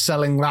and then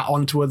selling that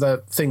onto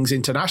other things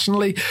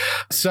internationally.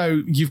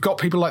 So you've got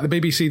people like the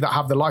BBC that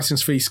have the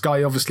license fee.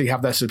 Sky obviously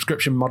have their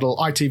subscription model.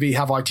 ITV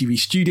have ITV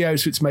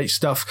Studios, which makes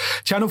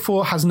stuff. Channel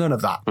 4 has none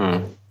of that.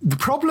 The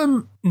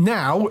problem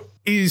now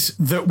is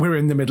that we're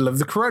in the middle of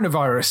the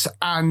coronavirus.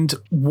 And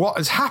what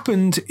has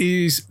happened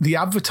is the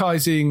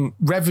advertising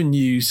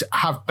revenues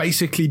have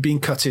basically been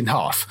cut in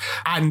half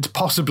and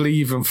possibly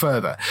even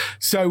further.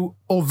 So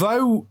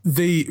although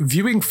the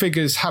viewing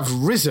figures have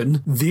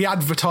risen, the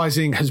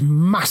advertising has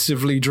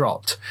massively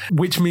dropped,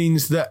 which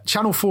means that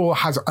Channel 4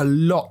 has a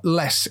lot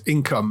less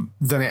income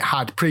than it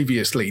had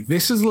previously.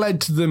 This has led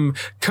to them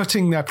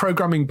cutting their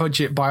programming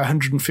budget by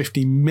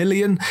 150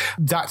 million.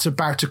 That's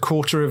about a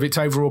quarter of its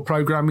overall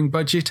programming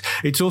budget.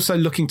 It's also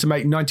looking to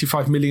make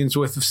 95 million's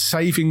worth of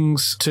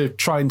savings to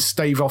try and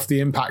stave off the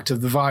impact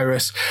of the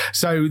virus.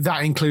 So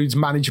that includes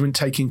management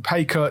taking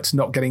pay cuts,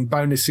 not getting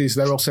bonuses.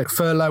 They're also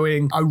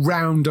furloughing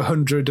around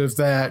 100 of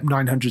their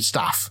 900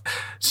 staff.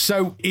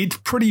 So it's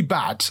pretty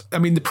bad. I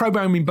mean, the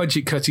programming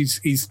budget cut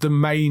is the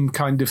main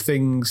kind of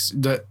things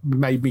that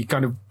made me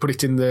kind of put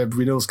it in the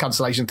renewals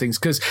cancellation things,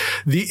 because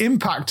the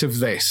impact of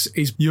this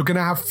is you're going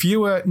to have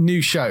fewer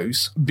new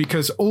shows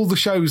because all the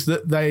shows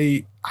that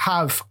they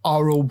have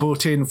are all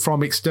bought in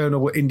from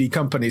external indie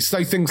companies.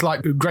 So things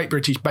like Great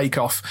British Bake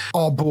Off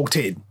are bought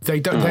in.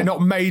 They're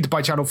not made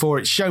by Channel 4.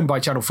 It's shown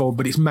by Channel 4,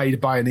 but it's made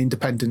by an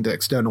independent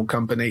external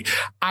company,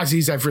 as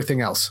is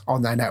everything else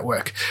on their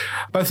network.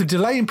 Both a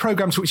delay in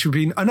programs which have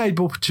been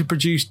unable to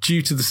produce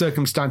due to the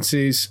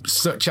circumstances,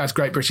 such as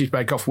Great British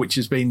Bake Off, which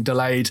has been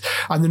delayed,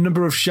 and the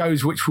number of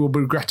shows which will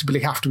regrettably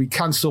have to be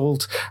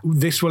cancelled.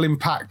 This will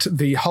impact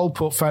the whole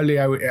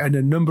portfolio and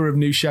a number of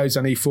new shows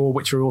on E4,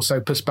 which are also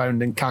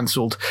postponed and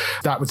cancelled.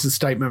 That was the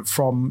statement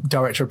from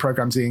Director of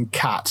Programmes Ian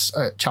Katz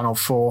at Channel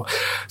 4.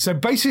 So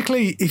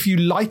basically, if you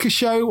like a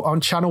show on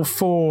Channel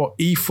 4,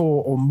 E4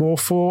 or More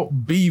 4,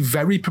 be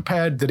very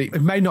prepared that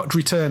it may not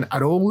return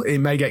at all. It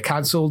may get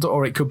cancelled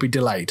or it could be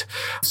delayed.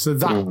 So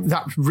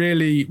that's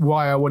really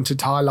why I wanted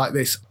to highlight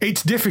this.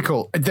 It's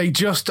difficult. They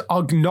just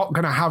are not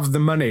going to have the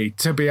money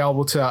to be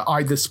able to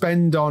either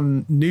spend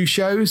on new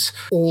shows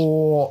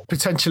or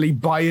potentially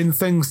buy in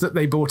things that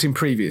they bought in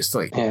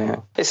previously.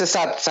 Yeah, it's a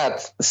sad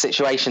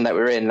situation that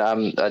we're in.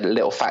 A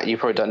little fact you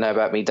probably don't know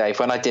about me, Dave.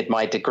 When I did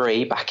my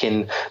degree back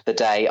in the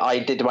day, I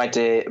did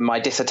my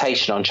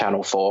dissertation on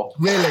Channel 4.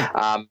 Really?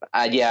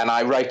 And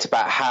I wrote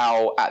about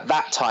how at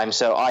that time,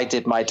 so I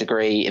did my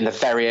degree in the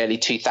very early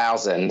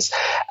 2000s,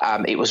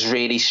 it was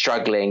really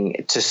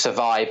struggling to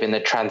survive in the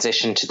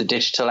transition to the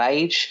digital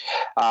age.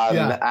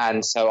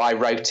 And so I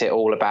wrote it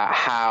all about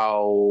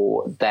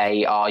how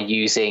they are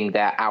using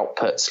their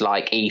outputs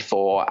like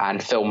E4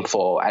 and Film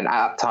 4. And at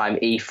that time,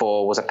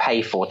 E4 was a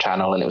pay for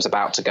channel and it was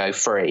about to go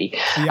free.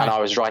 And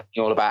I was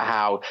writing all about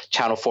how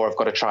Channel 4 have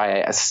got to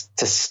try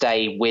to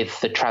stay with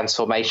the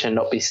transformation,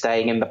 not be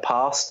staying in the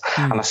past.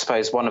 And I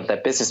suppose one of their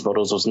business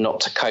models was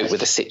not to cope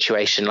with a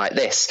situation like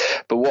this.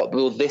 But what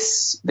will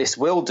this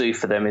will do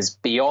for them is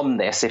beyond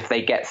this, if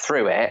they get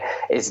through it,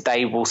 is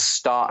they will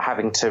start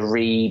having to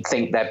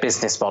rethink their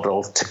business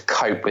model to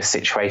cope with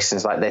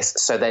situations like this.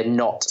 So they're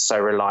not so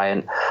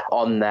reliant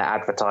on their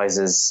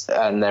advertisers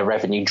and their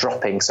revenue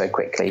dropping so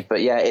quickly.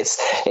 But yeah, it's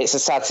a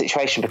sad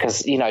situation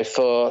because, you know,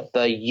 for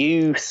the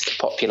youth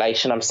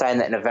population, I'm saying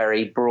that in a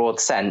very broad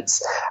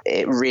sense,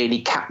 it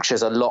really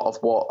captures a lot of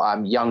what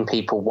young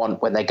people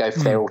want when they go for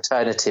their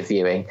alternative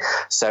viewing.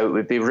 So it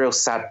would be real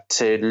sad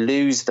to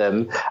lose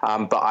them.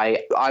 But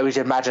I would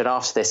imagine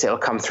after this, it'll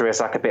come through as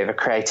like a bit of a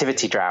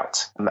creativity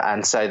drought.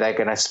 And so they're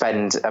going to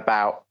spend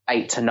about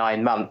 8 to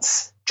 9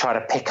 months try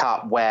to pick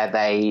up where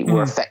they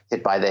were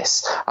affected by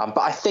this. But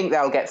I think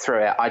they'll get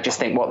through it. I just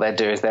think what they'll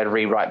do is they'll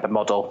rewrite the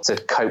model to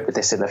cope with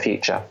this in the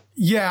future.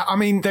 Yeah, I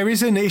mean, there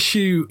is an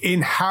issue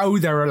in how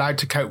they're allowed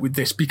to cope with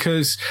this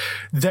because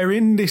they're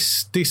in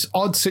this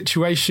odd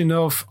situation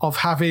of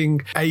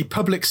having a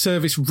public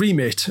service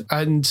remit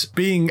and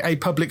being a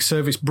public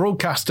service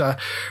broadcaster,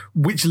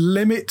 which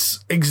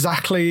limits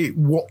exactly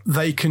what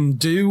they can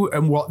do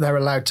and what they're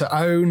allowed to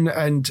own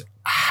and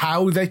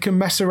how they can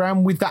mess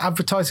around with that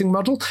advertising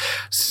model.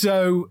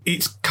 So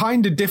it's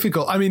kind of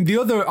difficult. I mean, the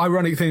other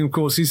ironic thing, of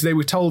course, is they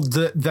were told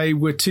that they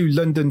were too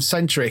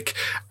London-centric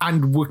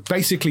and were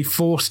basically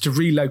forced to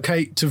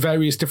relocate to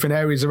various different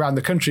areas around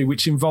the country,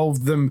 which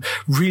involved them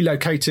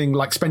relocating,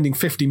 like spending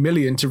 50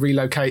 million to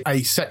relocate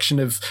a section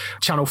of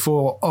Channel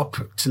 4 up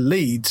to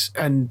Leeds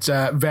and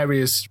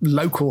various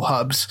local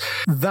hubs.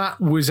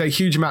 That was a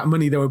huge amount of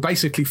money they were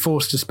basically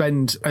forced to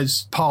spend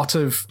as part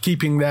of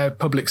keeping their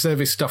public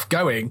service stuff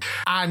going.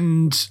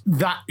 And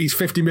that is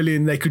 50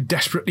 million they could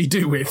desperately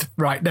do with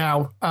right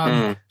now.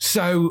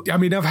 So, I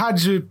mean, I've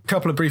had a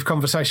couple of brief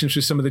conversations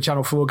with some of the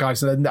Channel 4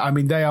 guys, and I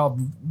mean, they are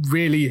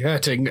really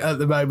hurting at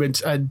the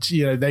moment and,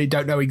 you know, they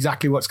don't know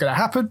exactly what's going to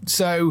happen.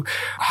 So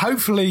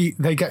hopefully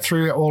they get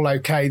through it all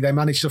okay. They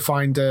manage to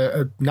find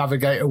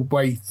navigate a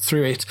way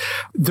through it.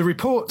 The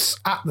reports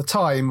at the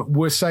time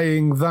were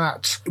saying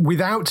that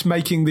without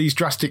making these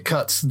drastic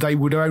cuts, they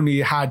would have only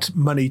had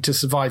money to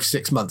survive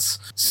 6 months.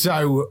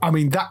 So, I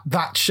mean,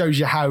 that shows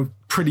you how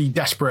pretty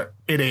desperate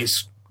it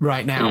is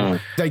right now.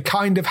 They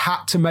kind of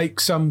had to make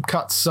some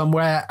cuts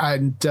somewhere.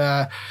 And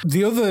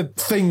the other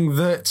thing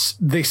that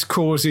this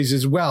causes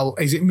as well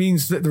is it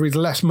means that there is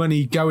less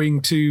money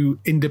going to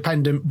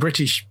independent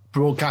British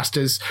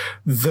broadcasters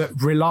that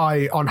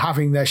rely on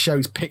having their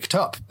shows picked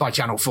up by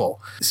Channel 4.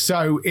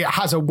 So it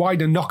has a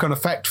wider knock-on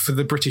effect for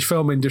the British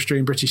film industry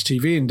and British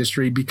TV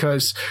industry,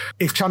 because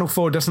if Channel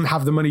 4 doesn't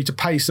have the money to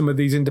pay some of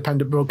these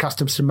independent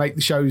broadcasters to make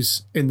the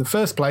shows in the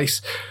first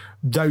place,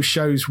 those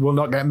shows will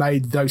not get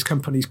made. Those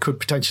companies could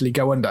potentially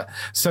go under.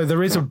 So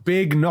there is a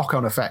big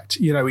knock-on effect.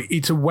 You know,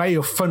 it's a way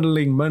of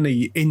funneling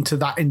money into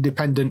that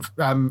independent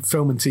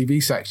film and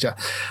TV sector.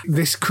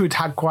 This could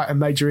have quite a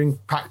major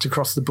impact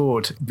across the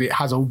board. It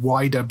has a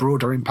wider,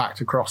 broader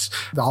impact across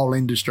the whole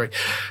industry.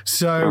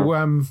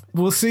 So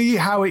we'll see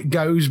how it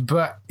goes.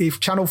 But if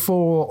Channel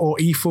 4 or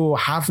E4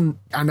 haven't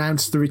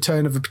announced the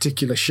return of a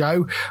particular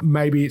show,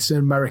 maybe it's an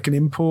American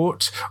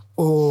import,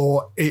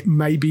 or it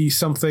may be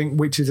something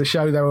which is a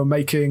show they were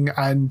making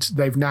and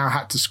they've now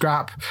had to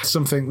scrap,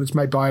 something that's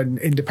made by an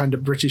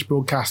independent British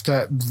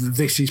broadcaster.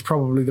 This is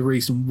probably the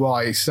reason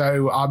why.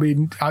 So, I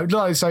mean, I would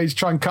like to say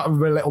try and cut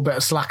them a little bit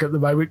of slack at the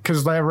moment,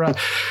 because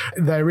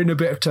they're in a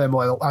bit of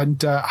turmoil,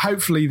 and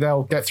hopefully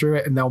they'll get through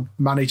it and they'll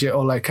manage it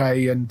all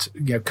okay, and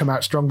come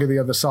out stronger the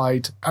other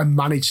side and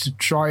manage to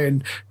try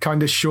and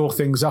kind of shore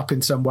things up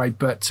in some way.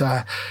 But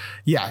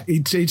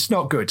it's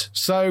not good.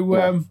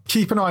 So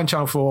keep an eye on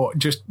Channel 4.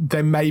 Just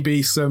there may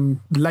be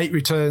some late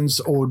returns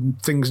or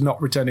things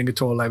not returning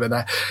at all over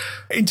there.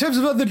 In terms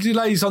of other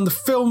delays on the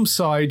film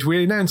side,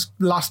 we announced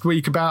last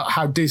week about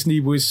how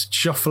Disney was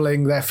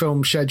shuffling their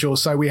film schedule.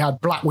 So we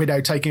had Black Widow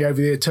taking over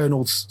the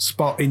Eternals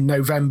spot in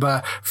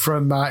November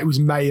from, it was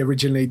May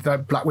originally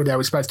that Black Widow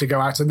was supposed to go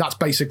out, and that's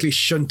basically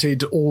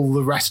shunted all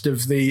the rest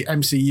of the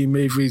MCU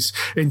movies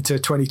into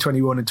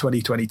 2021 and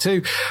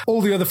 2022.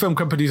 All the other film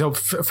companies are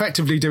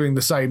effectively doing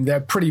the same. They're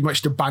pretty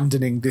much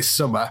abandoning this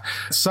summer.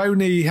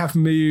 Sony have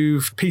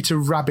moved Peter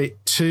Rabbit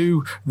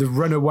 2, The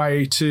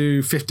Runaway, to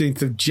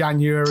 15th of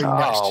January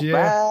next year.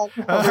 Man.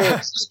 I'm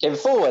really looking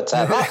forward to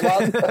that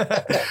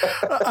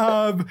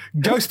one.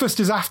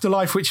 Ghostbusters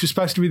Afterlife, which was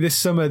supposed to be this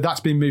summer, that's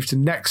been moved to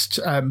next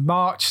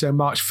March, so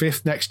March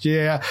 5th next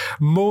year.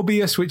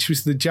 Morbius, which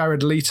was the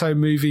Jared Leto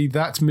movie,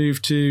 that's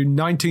moved to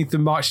 19th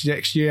of March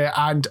next year,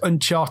 and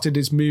Uncharted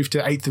is moved to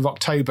 8th of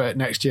October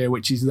next year,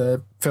 which is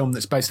the film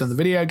that's based on the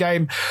video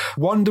game.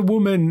 Wonder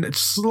Woman,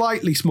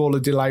 slightly smaller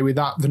delay with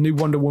that. The new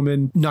Wonder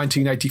Woman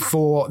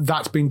 1984,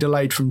 that's been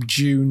delayed from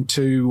June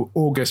to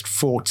August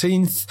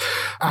 14th.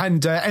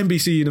 And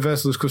NBC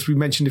Universal, of course, we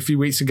mentioned a few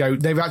weeks ago,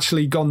 they've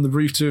actually gone the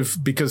route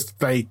of, because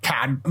they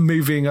can,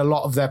 moving a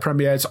lot of their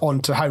premieres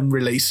onto home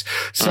release.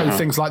 So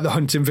things like The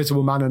Hunt,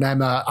 Invisible Man and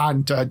Emma,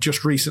 and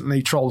just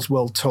recently Trolls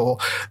World Tour,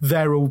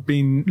 they're all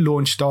been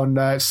launched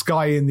on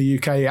Sky in the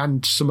UK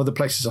and some other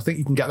places. I think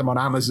you can get them on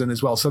Amazon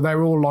as well. So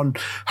they're all on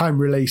home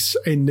release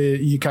in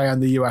the UK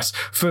and the US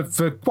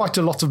for quite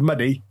a lot of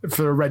money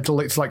for a rental.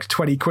 It's like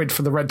 20 quid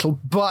for the rental,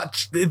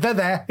 but they're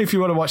there if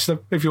you want to watch them,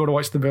 if you want to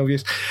watch the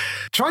movies.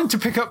 Trying to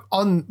pick up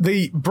on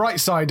the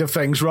bright side of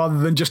things rather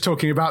than just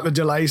talking about the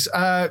delays,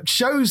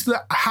 shows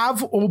that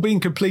have all been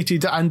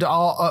completed and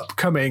are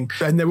upcoming,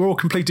 and they were all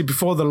completed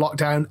before the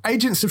lockdown.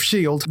 Agents of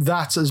S.H.I.E.L.D.,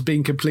 that has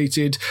been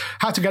completed.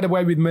 How to Get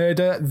Away with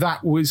Murder,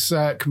 that was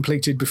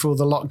completed before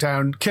the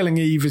lockdown. Killing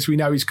Eve, as we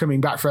know, is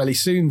coming back fairly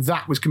soon.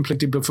 That was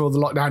completed before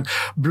the lockdown.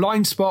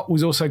 Blind Spot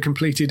was also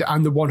completed,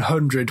 and The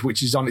 100,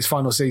 which is on its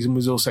final season,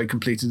 was also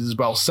completed as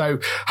well. So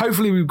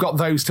hopefully we've got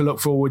those to look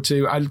forward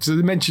to. As I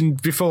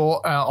mentioned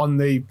before on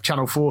the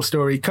Channel 4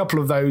 story, a couple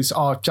of those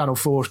are Channel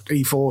 4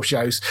 E4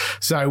 shows.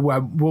 So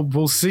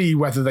we'll see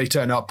whether they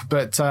turn up,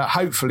 but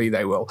hopefully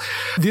they will.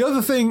 The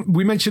other thing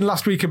we mentioned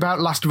last week about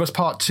Last of Us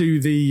Part 2,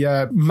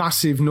 the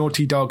massive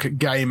Naughty Dog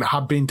game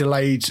had been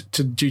delayed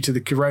due to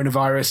the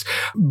coronavirus.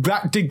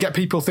 That did get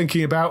people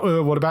thinking about,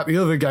 what about the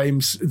other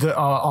games that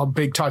are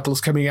big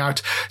titles coming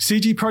out?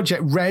 CG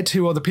Projekt Red,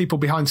 who are the people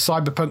behind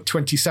Cyberpunk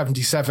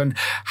 2077,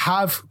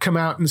 have come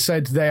out and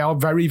said they are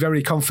very,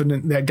 very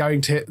confident they're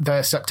going to hit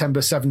their September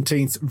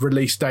 17th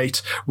release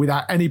date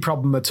without any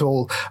problem at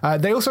all.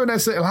 They also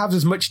announced that it'll have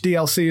as much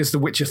DLC as The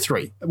Witcher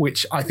 3,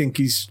 which I think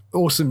is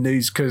awesome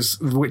news, because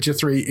The Witcher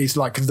 3 is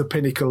like the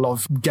pinnacle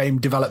of game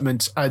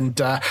development, and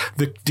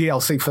the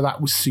DLC for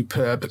that was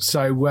superb.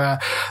 So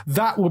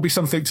that will be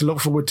something to look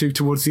forward to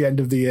towards the end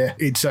of the year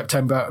in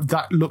September.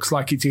 That looks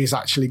like it is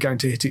actually going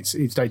to hit its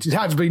date. It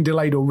has been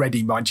delayed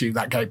already, mind you,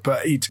 that game,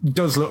 but it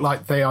does look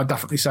like they are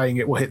definitely saying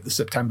it will hit the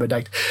September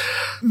date.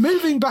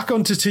 Moving back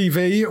onto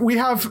TV, we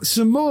have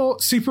some more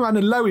Superman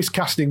and Lois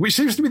casting, which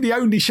seems to be the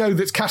only show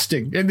that's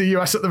casting in the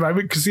US at the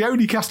moment, because the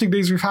only casting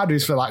news we've had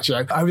is for that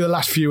show over the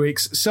last few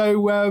weeks.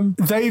 So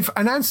they've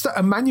announced that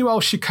Emmanuel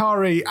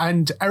Shikari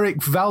and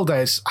Eric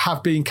Valdez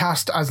have been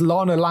cast as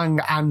Lana Lang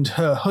and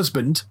her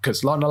husband,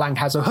 because Lana Lang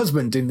has a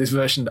husband in this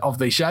version of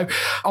the show.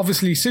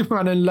 Obviously,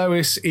 Superman and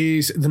Lois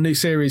is the new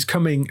series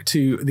coming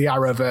to the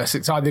Arrowverse.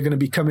 It's either going to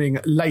be coming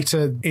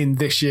later in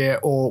this year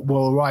or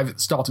will arrive at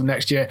the start of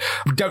next year.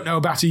 We don't know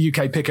about a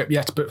UK pickup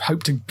yet, but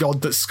hope to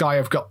God that Sky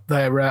have got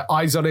their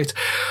eyes on it.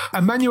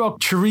 Emmanuelle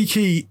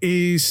Chriqui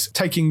is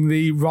taking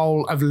the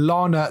role of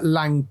Lana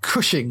Lang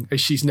Cushing, as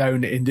she's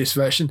known in this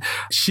version.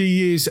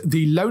 She is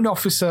the loan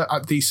officer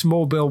at the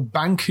Smallville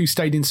Bank who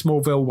stayed in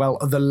Smallville while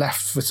others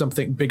left for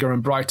something bigger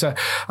and brighter.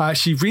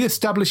 She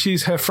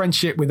reestablishes her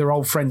friendship with her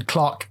old friend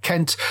Clark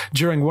Kent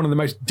during one of the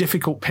most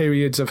difficult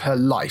periods of her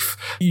life.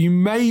 You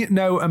may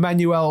know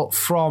Emmanuelle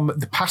from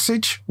The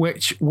Passage,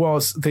 which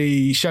was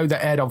the show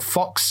that aired on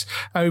Fox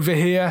over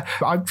here.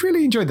 I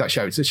really enjoyed that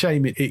show. It's a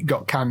shame it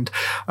got canned.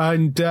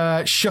 And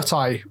Shut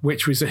Eye,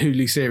 which was a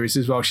Hulu series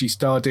as well, she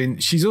starred in.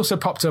 She's also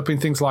popped up in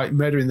things like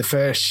Murder in the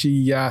First.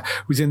 She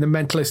was in The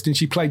Mentalist, and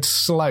she played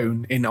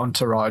Sloane in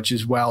Entourage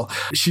as well.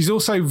 She's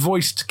also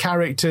voiced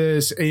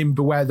characters in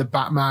Beware the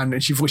Batman,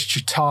 and she voiced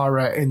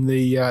Chitara in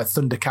the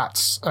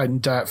Thundercats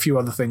and a few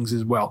other things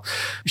as well.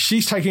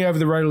 She's taking over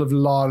the role of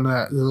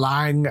Lana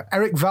Lang.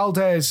 Eric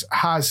Valdez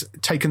has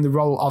taken the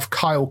role of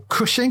Kyle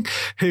Cushing,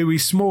 who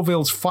is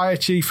Smallville's fire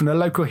chief and a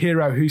local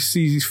hero who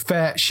sees his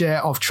fair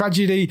share of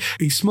tragedy.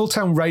 He's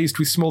small-town raised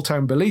with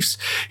small-town beliefs.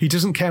 He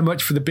doesn't care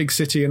much for the big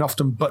city and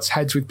often butts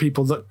heads with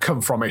people that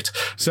come from it.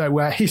 So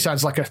he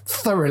sounds like a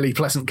thoroughly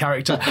pleasant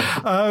character.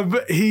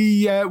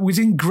 He was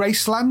in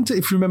Graceland,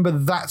 if you remember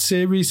that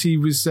series. He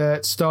was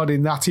starred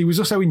in that. He was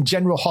also in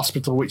General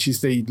Hospital, which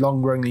is the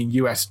long-running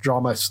US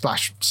drama /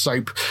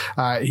 soap.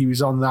 He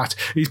was on that.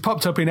 He's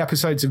popped up in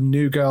episodes of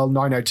New Girl,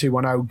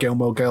 90210,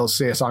 Gilmore Girls,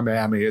 CSI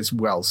Miami as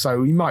well.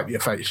 So he might be a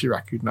face you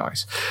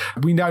recognise.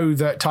 We know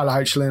that Tyler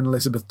Hoechlin and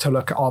Elizabeth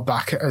Tulloch are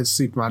back as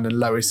Superman and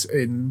Lois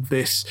in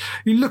this.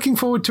 Are you looking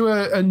forward to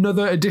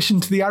another addition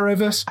to the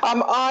Arrowverse?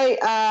 I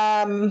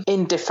am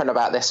indifferent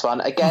about this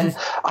one. Again,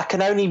 I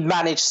can only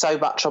manage so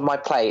much on my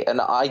plate, and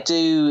I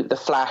do The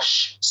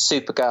Flash,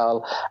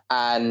 Supergirl,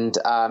 and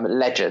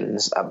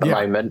Legends at the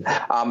moment.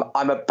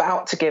 I'm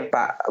about to give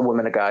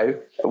Batwoman a go,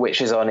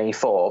 which is on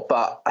E4,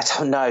 but I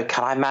don't know.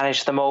 Can I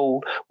manage them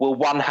all? Will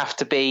one have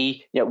to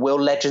be, will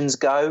Legends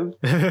go?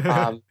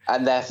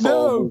 And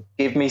therefore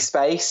give me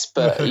space?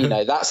 But,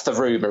 that's the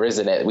rumour,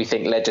 isn't it? We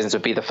think Legends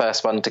would be the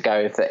first one to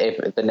go if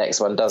the next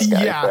one does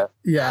go.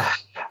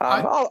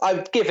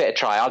 I'll give it a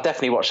try. I'll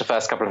definitely watch the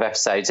first couple of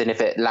episodes, and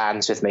if it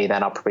lands with me,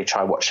 then I'll probably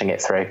try watching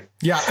it through.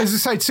 Yeah, as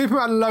I say,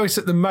 Superman and Lois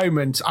at the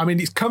moment, I mean,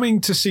 it's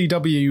coming to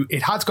CW.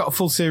 It has got a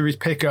full series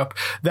pickup.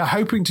 They're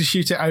hoping to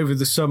shoot it over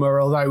the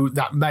summer, although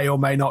that may or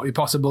may not be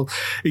possible.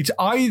 It's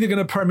either going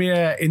to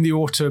premiere in the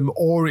autumn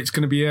or it's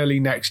going to be early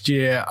next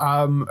year.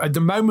 At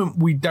the moment,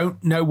 we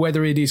don't know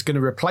whether it is going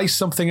to replace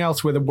something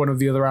else, whether one of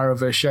the other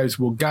Arrowverse shows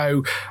will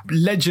go.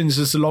 Legends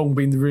has long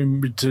been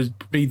rumoured to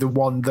be the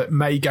one that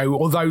may go,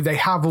 although they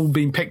have all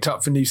been picked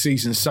up for new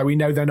seasons, so we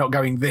know they're not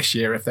going this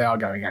year if they are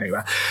going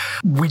anywhere.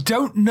 We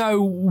don't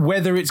know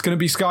whether it's going to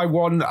be Sky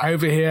One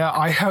over here.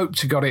 I hope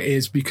to God it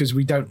is, because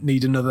we don't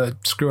need another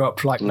screw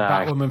up like the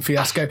Batwoman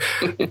fiasco.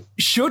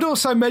 Should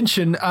also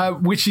mention,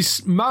 which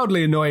is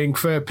mildly annoying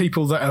for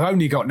people that have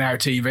only got Now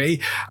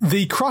TV,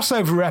 the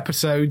crossover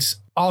episodes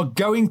are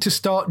going to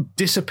start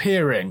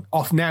disappearing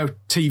off Now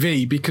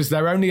TV because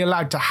they're only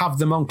allowed to have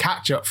them on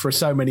catch-up for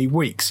so many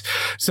weeks.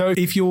 So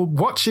if you're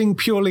watching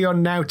purely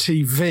on Now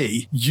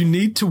TV, you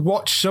need to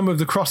watch some of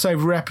the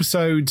crossover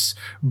episodes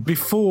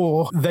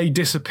before they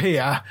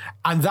disappear,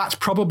 and that's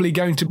probably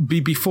going to be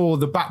before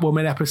the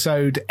Batwoman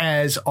episode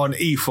airs on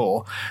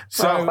E4.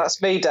 So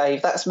that's me,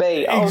 Dave. That's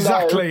me.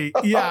 Exactly. Oh,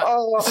 no.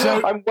 Yeah.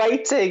 So I'm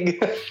waiting.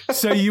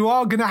 So you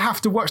are going to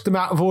have to watch them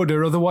out of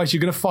order, otherwise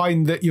you're going to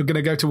find that you're going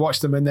to go to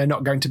watch them and they're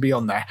not going to be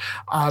on there.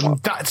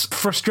 That's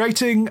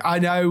frustrating. I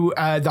know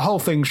the whole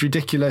thing's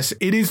ridiculous.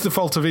 It is the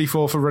fault of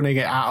E4 for running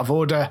it out of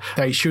order.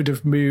 They should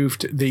have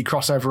moved the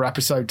crossover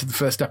episode to the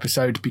first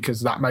episode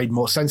because that made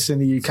more sense in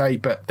the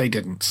UK, but they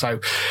didn't.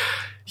 So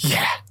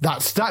yeah,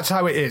 that's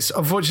how it is.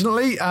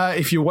 Unfortunately,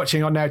 if you're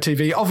watching on Now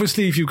TV,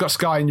 obviously if you've got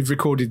Sky and you've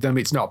recorded them,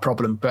 it's not a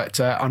problem. But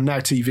on Now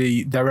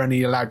TV, they're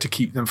only allowed to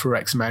keep them for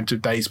X amount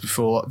of days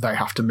before they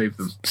have to move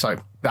them.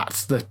 So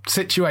that's the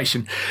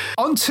situation.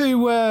 On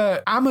to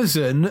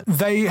Amazon.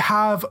 They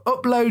have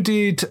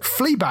uploaded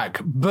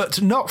Fleabag,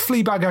 but not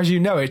Fleabag as you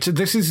know it.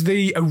 This is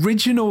the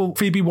original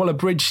Phoebe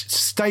Waller-Bridge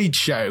stage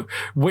show,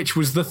 which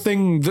was the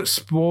thing that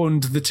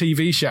spawned the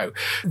TV show.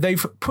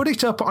 They've put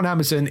it up on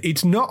Amazon.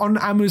 It's not on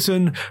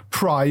Amazon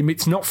Prime.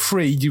 It's not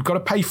free. You've got to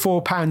pay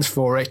 £4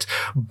 for it.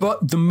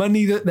 But the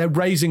money that they're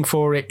raising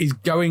for it is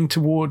going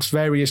towards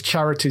various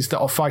charities that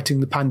are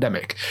fighting the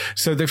pandemic.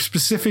 So they've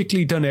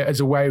specifically done it as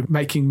a way of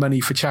making money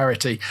for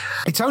charity.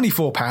 It's only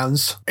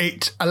 £4.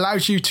 It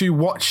allows you to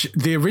watch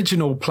the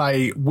original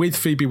play with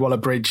Phoebe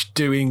Waller-Bridge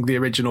doing the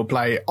original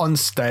play on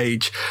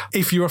stage.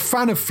 If you're a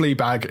fan of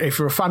Fleabag, if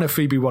you're a fan of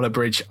Phoebe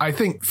Waller-Bridge, I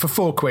think for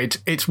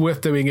 £4, it's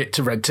worth doing it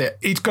to rent it.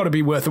 It's got to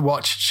be worth a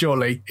watch,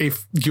 surely,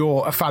 if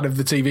you're a fan of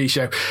the TV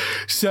show.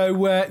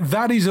 So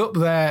that is up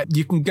there.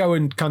 You can go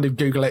and kind of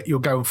Google it. You'll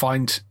go and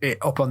find it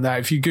up on there.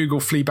 If you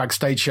Google Fleabag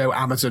stage show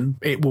Amazon,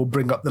 it will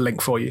bring up the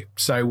link for you.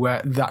 So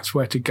that's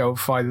where to go and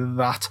find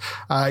that.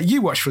 You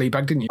You watched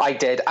Fleabag, didn't you? I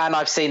did, and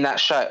I've seen that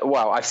show.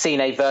 Well, I've seen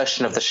a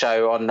version of the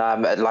show on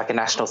like a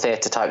National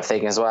Theatre type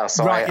thing as well.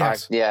 So right,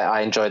 yes.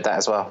 I enjoyed that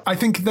as well. I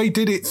think they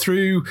did it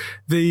through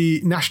the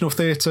National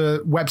Theatre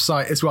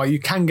website as well. You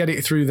can get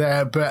it through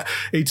there, but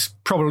it's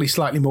probably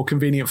slightly more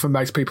convenient for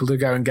most people to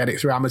go and get it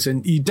through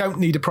Amazon. You don't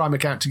need a Prime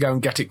account to go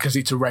and get it because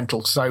it's a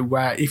rental. So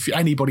if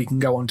anybody can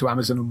go onto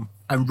Amazon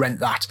and rent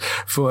that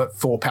for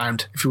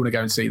 £4 if you want to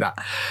go and see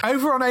that.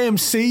 Over on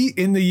AMC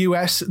in the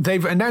US,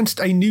 they've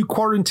announced a new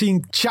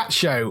quarantine chat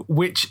show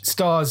which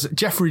stars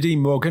Jeffrey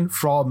Dean Morgan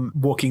from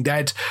Walking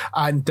Dead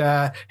and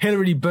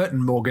Hilary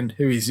Burton Morgan,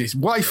 who is his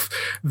wife.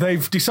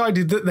 They've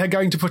decided that they're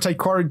going to put a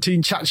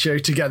quarantine chat show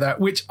together,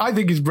 which I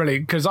think is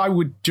brilliant because I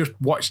would just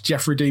watch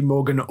Jeffrey Dean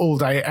Morgan all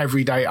day,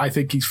 every day. I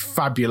think he's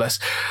fabulous.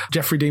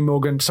 Jeffrey Dean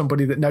Morgan,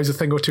 somebody that knows a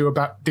thing or two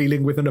about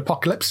dealing with an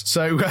apocalypse.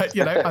 So, I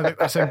think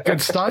that's a good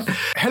start.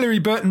 Hilary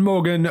Burton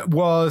Morgan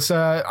was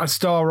a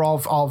star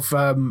of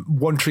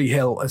One Tree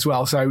Hill as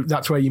well, so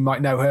that's where you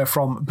might know her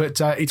from. But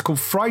it's called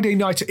Friday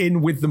Night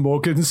In with the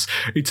Morgans.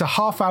 It's a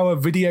half-hour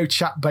video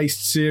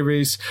chat-based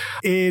series.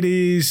 It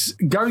is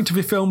going to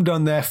be filmed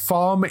on their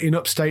farm in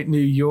upstate New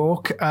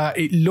York.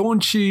 It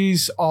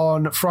launches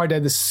on Friday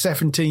the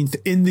 17th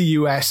in the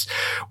US.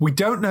 We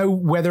don't know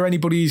whether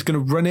anybody is going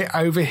to run it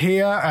over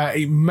here.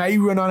 It may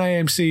run on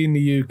AMC in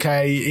the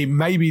UK. It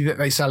may be that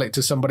they sell it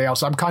to somebody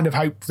else. I'm kind of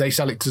hope they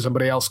sell it to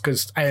somebody else because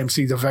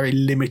AMC is a very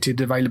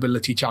limited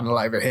availability channel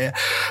over here.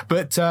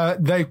 But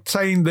they're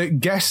saying that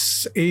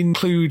guests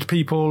include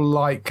people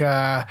like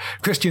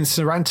Christian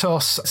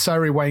Sarantos,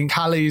 Sarah Wayne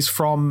Callies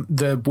from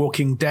The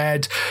Walking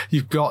Dead.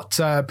 You've got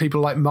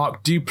people like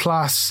Mark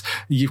Duplass.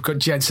 You've got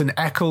Jensen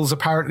Ackles.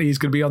 Apparently he's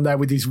going to be on there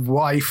with his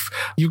wife.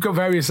 You've got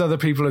various other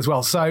people as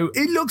well. So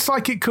it looks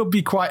like it could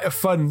be quite a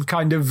fun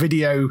kind of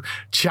video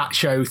chat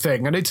show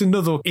thing. And it's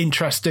another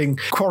interesting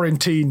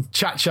quarantine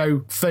chat show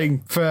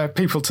thing for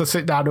people to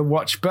sit down and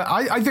watch. But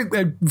I think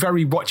they're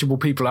very watchable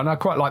people, and I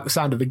quite like the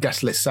sound of the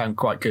guest list. Sound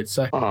quite good.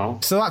 So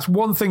that's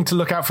one thing to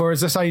look out for.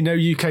 As I say, no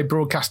UK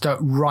broadcaster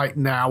right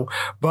now,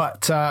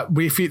 but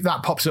if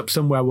that pops up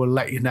somewhere, we'll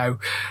let you know.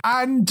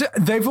 And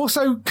they've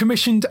also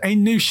commissioned a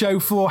new show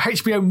for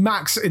HBO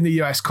Max in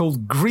the US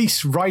called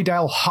Grease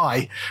Rydell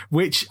High,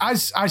 which,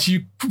 as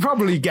you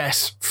probably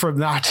guess from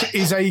that,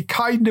 is a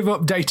kind of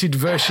updated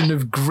version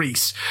of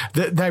Grease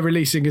that they're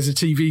releasing as a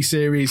TV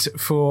series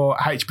for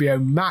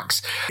HBO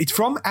Max. It's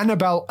from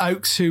Annabelle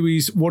Oakes, who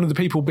is one of the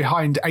people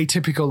behind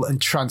Atypical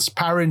and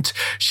Transparent.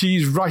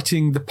 She's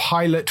writing the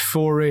pilot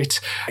for it,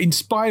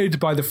 inspired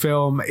by the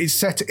film. It's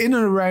set in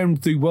and around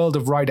the world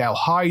of Rydell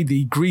High.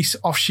 The Grease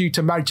offshoot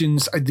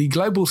imagines the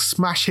global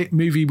smash hit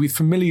movie with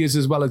familiars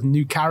as well as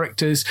new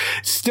characters.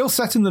 It's still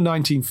set in the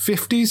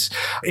 1950s.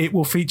 It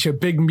will feature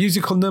big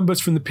musical numbers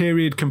from the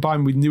period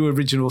combined with new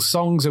original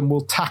songs, and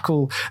will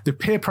tackle the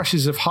peer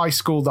pressures of high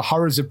school, the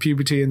horrors of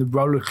puberty, and the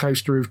roller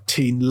coaster of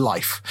teen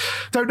life.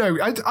 Don't know.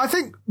 I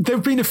think there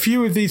have been a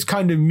few of these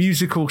kind of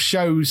musical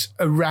shows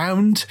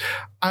around,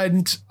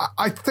 and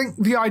I think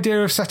the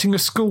idea of setting a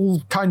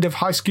school kind of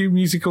High School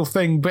Musical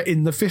thing but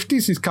in the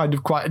 50s is kind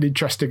of quite an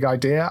interesting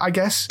idea, I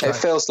guess. It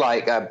feels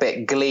like a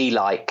bit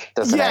Glee-like,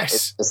 doesn't it?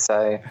 Yes.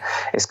 So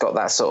it's got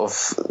that sort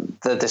of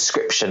the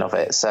description of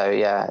it. So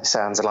yeah, it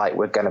sounds like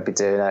we're going to be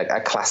doing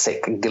a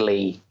classic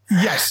Glee.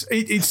 Yes,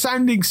 it's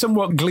sounding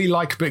somewhat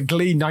Glee-like, but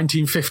Glee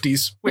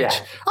 1950s, which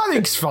I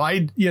think is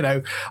fine,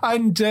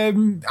 And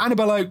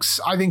Annabelle Oakes,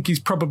 I think, is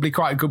probably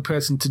quite a good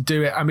person to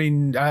do it. I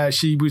mean,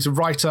 she was a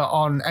writer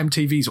on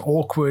MTV's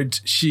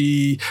Awkward.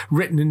 She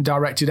written and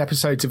directed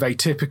episodes of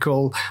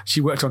Atypical.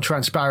 She worked on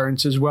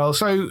Transparent as well.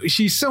 So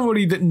she's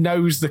somebody that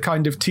knows the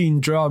kind of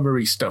teen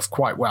drama-y stuff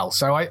quite well.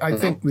 So I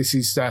think this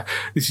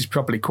is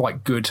probably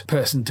quite good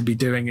person to be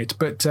doing it.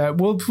 But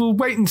we'll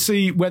wait and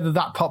see whether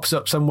that pops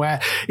up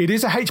somewhere. It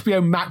is a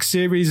HBO Max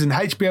series, and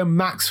HBO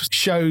Max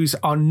shows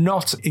are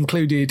not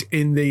included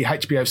in the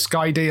HBO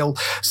Sky deal,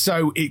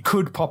 so it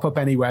could pop up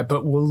anywhere,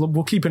 but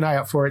we'll keep an eye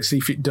out for it, see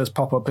if it does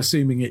pop up,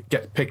 assuming it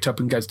gets picked up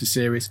and goes to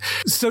series.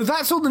 So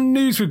that's all the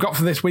news we've got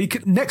for this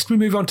week. Next, we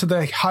move on to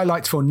the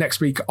highlights for next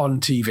week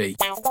on TV.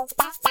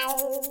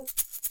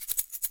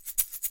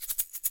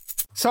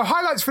 So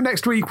highlights for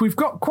next week, we've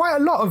got quite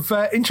a lot of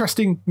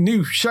interesting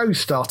new shows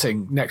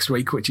starting next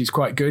week, which is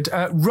quite good.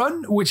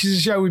 Run, which is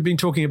a show we've been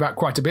talking about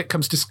quite a bit,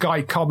 comes to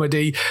Sky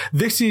Comedy.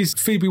 This is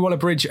Phoebe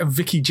Waller-Bridge and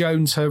Vicky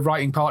Jones, her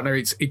writing partner.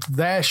 It's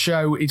their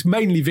show. It's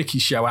mainly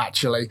Vicky's show,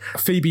 actually.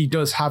 Phoebe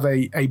does have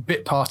a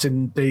bit part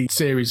in the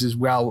series as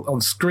well on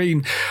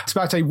screen. It's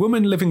about a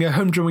woman living a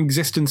humdrum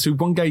existence who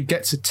one day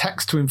gets a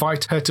text to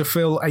invite her to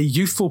fill a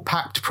youthful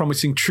pact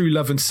promising true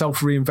love and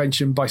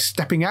self-reinvention by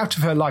stepping out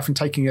of her life and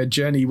taking a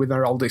journey with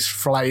her oldest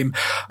flame.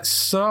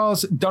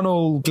 Stars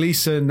Donald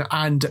Gleason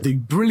and the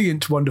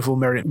brilliant, wonderful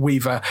Merritt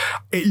Weaver.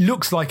 It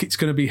looks like it's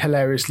going to be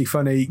hilariously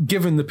funny,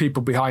 given the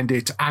people behind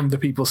it and the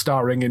people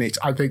starring in it.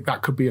 I think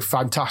that could be a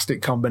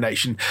fantastic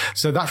combination.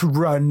 So that's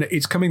Run.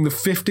 It's coming the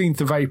 15th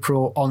of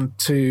April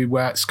onto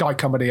Sky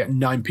Comedy at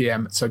 9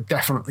 p.m. So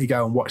definitely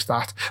go and watch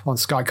that on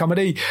Sky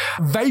Comedy.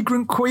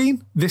 Vagrant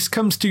Queen. This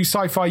comes to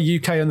Sci-Fi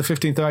UK on the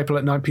 15th of April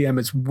at 9 p.m.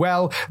 as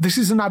well. This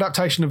is an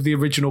adaptation of the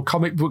original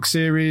comic book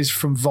series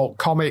from Vault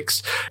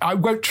Comics. I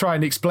won't try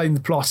and explain the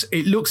plot.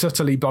 It looks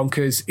utterly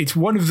bonkers. It's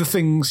one of the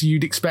things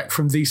you'd expect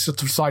from these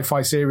sort of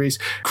sci-fi series.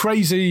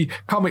 Crazy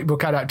comic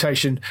book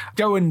adaptation.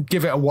 Go and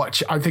give it a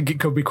watch. I think it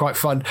could be quite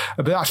fun.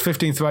 But that's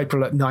 15th of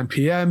April at 9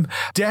 p.m.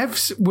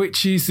 Devs,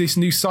 which is this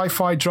new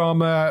sci-fi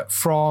drama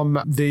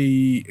from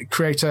the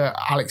creator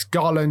Alex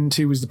Garland,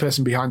 who was the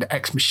person behind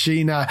Ex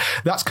Machina.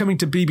 That's coming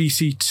to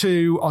BBC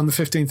Two on the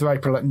 15th of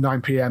April at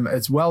 9 p.m.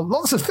 as well.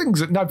 Lots of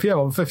things at 9 p.m.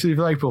 on the 15th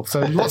of April,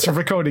 so lots of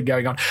recording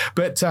going on.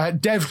 But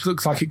Devs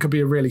looks like it could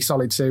be a really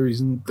solid series,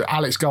 and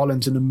Alex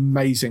Garland's an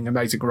amazing,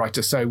 amazing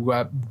writer, so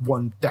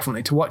one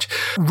definitely to watch.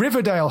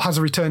 Riverdale has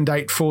a return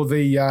date for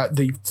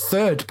the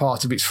third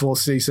part of its fourth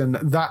season.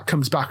 That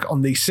comes back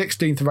on the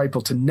 16th of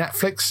April to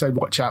Netflix, so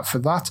watch out for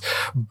that.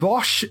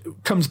 Bosch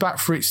comes back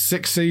for its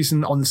sixth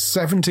season on the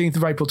 17th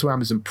of April to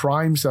Amazon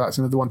Prime, so that's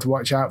another one to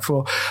watch out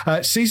for.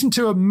 Season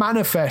 2 of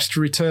Manifest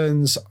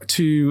returns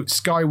to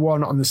Sky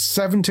One on the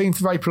 17th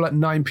of April at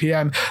 9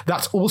 p.m.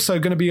 That's also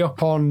going to be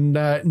up on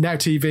Now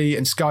TV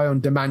and Sky On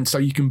Demand, so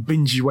you can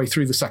binge your way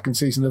through the second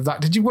season of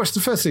that. Did you watch the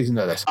first season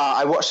of this?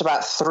 I watched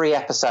about 3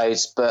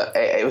 episodes, but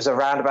it was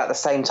around about the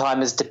same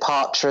time as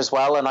Departure as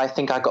well, and I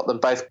think I got them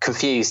both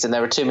confused, and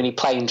there were too many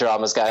plane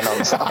dramas going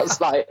on, so I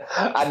was like,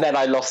 and then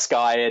I lost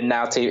Sky and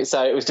Now TV,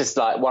 so it was just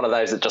like one of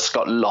those that just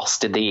got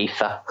lost in the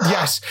ether.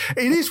 Yes,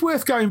 it is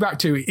worth going back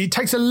to. It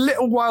takes a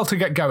little while to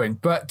get going,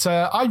 but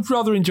I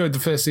rather enjoyed the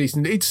first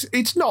season.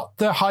 It's not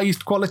the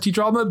highest quality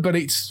drama, but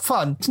it's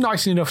fun. It's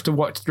nice enough to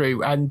watch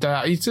through, and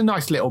it's a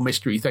nice little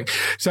mystery thing.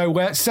 So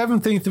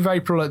 17th of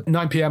April at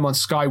 9 p.m. on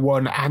Sky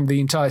One, and the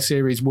entire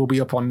series will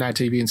be up on Now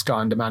TV and Sky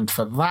On Demand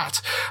for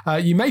that.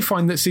 You may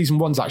find that season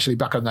 1's actually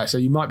back on there, so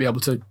you might be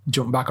able to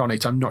jump back on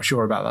it. I'm not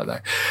sure about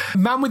that though.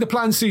 Man with a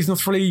Plan season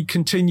 3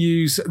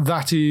 continues.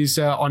 That is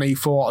on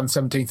E4 on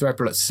 17th of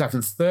April at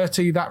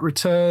 7:30. That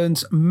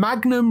returns.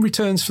 Magnum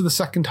returns for the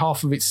second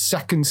half of its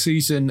second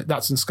season.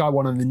 That's on Sky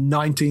One on the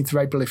 19th of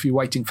April if you're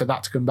waiting for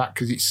that to come back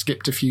because it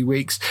skipped a few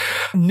weeks.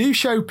 New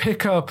show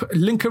pickup,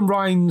 Lincoln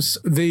Rhymes'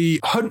 The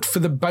Hunt for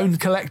the Bone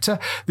Collector.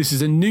 This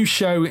is a new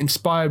show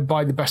inspired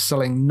by the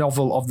best-selling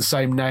novel of the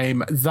same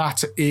name.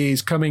 That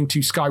is coming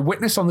to Sky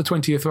Witness on the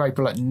 20th of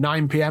April at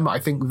 9 p.m. I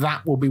think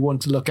that will be one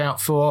to look out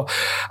for.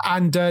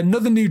 And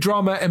another new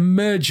drama,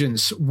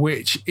 Emergence,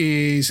 which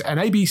is an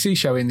ABC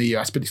show in the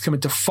US, but it's coming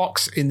to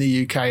Fox in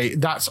the UK.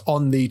 That's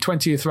on the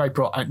 20th of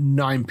April at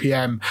 9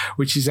 p.m,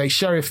 which is a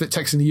sheriff that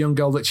takes in a young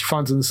girl that she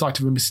finds on the site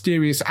of a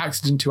mysterious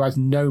accident who has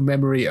no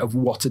memory of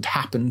what had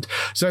happened.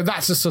 So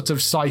that's a sort of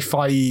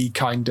sci-fi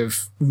kind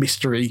of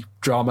mystery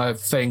drama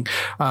thing.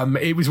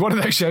 It was one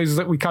of those shows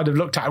that we kind of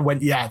looked at and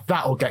went, yeah,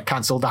 that'll get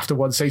cancelled after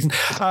one season.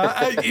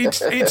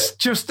 It's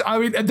just, I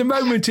mean, at the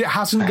moment it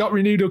hasn't got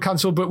renewed or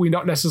cancelled, but we're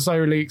not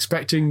necessarily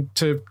expecting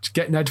to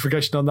get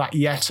notification on that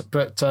yet,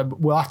 but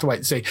we'll have to wait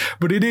and see.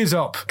 But it is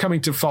up,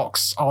 coming to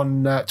Fox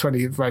on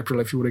 20th of April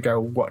if you want to go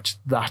watch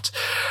that.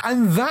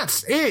 And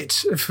that's it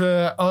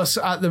for us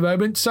at the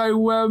moment.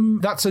 So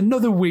that's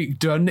another week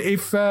done.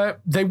 If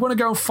they want to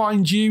go and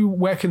find you,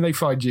 where can they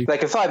find you? They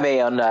can find me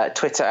on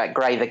Twitter at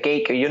Gray the Geek.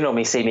 You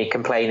normally see me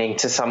complaining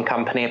to some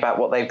company about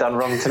what they've done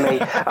wrong to me,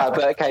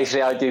 but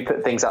occasionally I do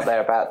put things up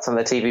there about some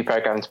of the TV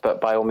programs,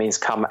 but by all means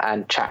come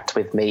and chat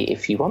with me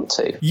if you want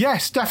to.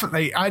 Yes,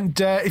 definitely. And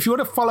if you want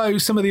to follow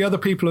some of the other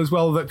people as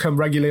well that come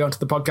regularly onto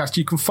the podcast,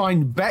 you can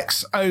find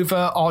Bex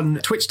over on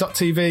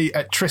twitch.tv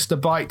at Trista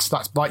Bites.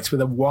 That's Bites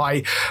with a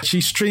Y.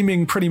 She's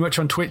streaming pretty much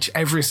on Twitch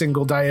every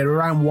single day at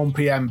around 1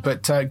 p.m,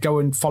 but go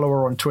and follow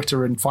her on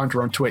Twitter and find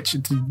her on Twitch.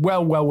 It's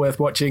well worth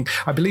watching.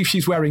 I believe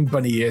she's wearing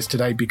bunny ears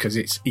today because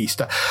it's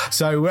Easter.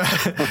 So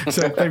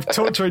they've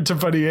talked her into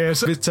bunny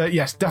ears. But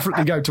yes,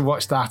 definitely go to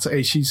watch that.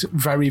 She's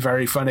very,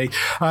 very funny.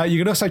 You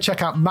can also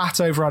check out Matt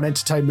over on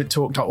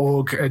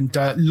entertainmenttalk.org and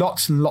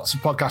lots and lots of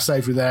podcasts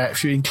over there,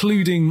 if you're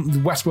including the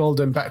Westworld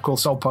and Better Call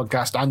Saul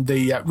podcast and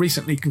the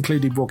recently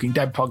concluded Walking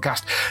Dead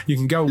podcast. You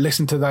can go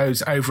listen to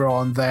those over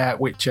on there,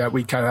 which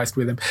we co-host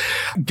with him.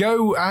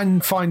 Go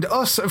and find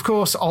us, of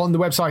course, on the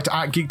website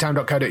at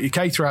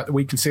geektown.co.uk. Throughout the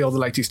week and see all the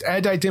latest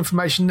air date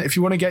information. If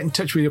you want to get in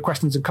touch with your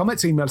questions and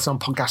comments, email us on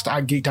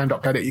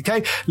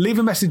podcast@geektown.co.uk. Leave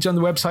a message on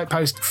the website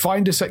post.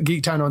 Find us at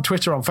Geektown on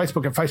Twitter, on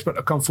Facebook at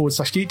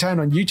facebook.com/Geektown,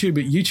 on YouTube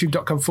at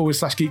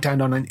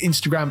youtube.com/Geektown, on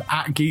Instagram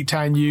at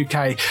Geektown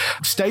UK.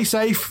 Stay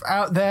safe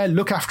out there.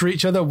 Look after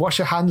each other. Wash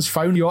your hands.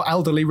 Phone your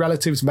elderly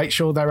relatives. Make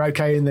sure they're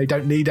okay and they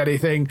don't need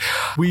anything.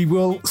 We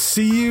will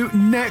see you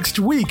next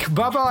week.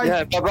 Bye-bye.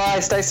 Yeah, bye-bye.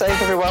 Stay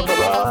safe, everyone.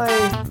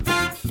 Bye-bye.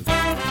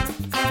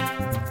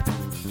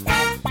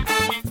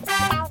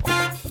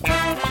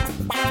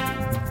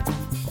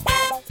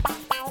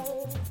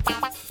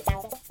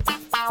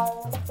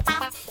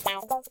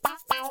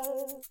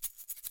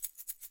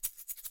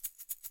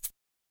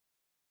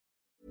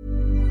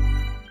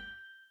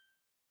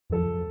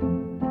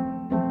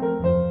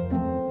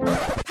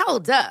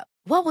 Hold up.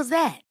 What was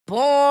that?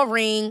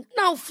 Boring.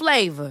 No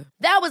flavor.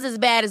 That was as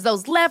bad as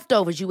those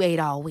leftovers you ate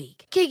all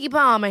week. Keke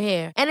Palmer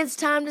here, and it's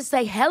time to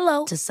say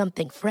hello to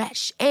something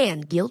fresh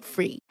and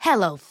guilt-free.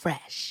 Hello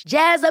Fresh.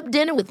 Jazz up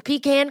dinner with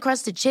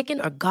pecan-crusted chicken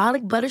or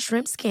garlic butter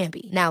shrimp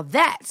scampi. Now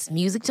that's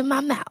music to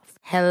my mouth.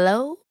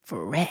 Hello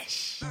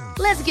Fresh.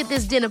 Let's get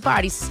this dinner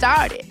party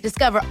started.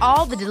 Discover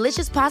all the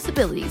delicious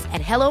possibilities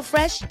at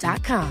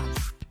HelloFresh.com.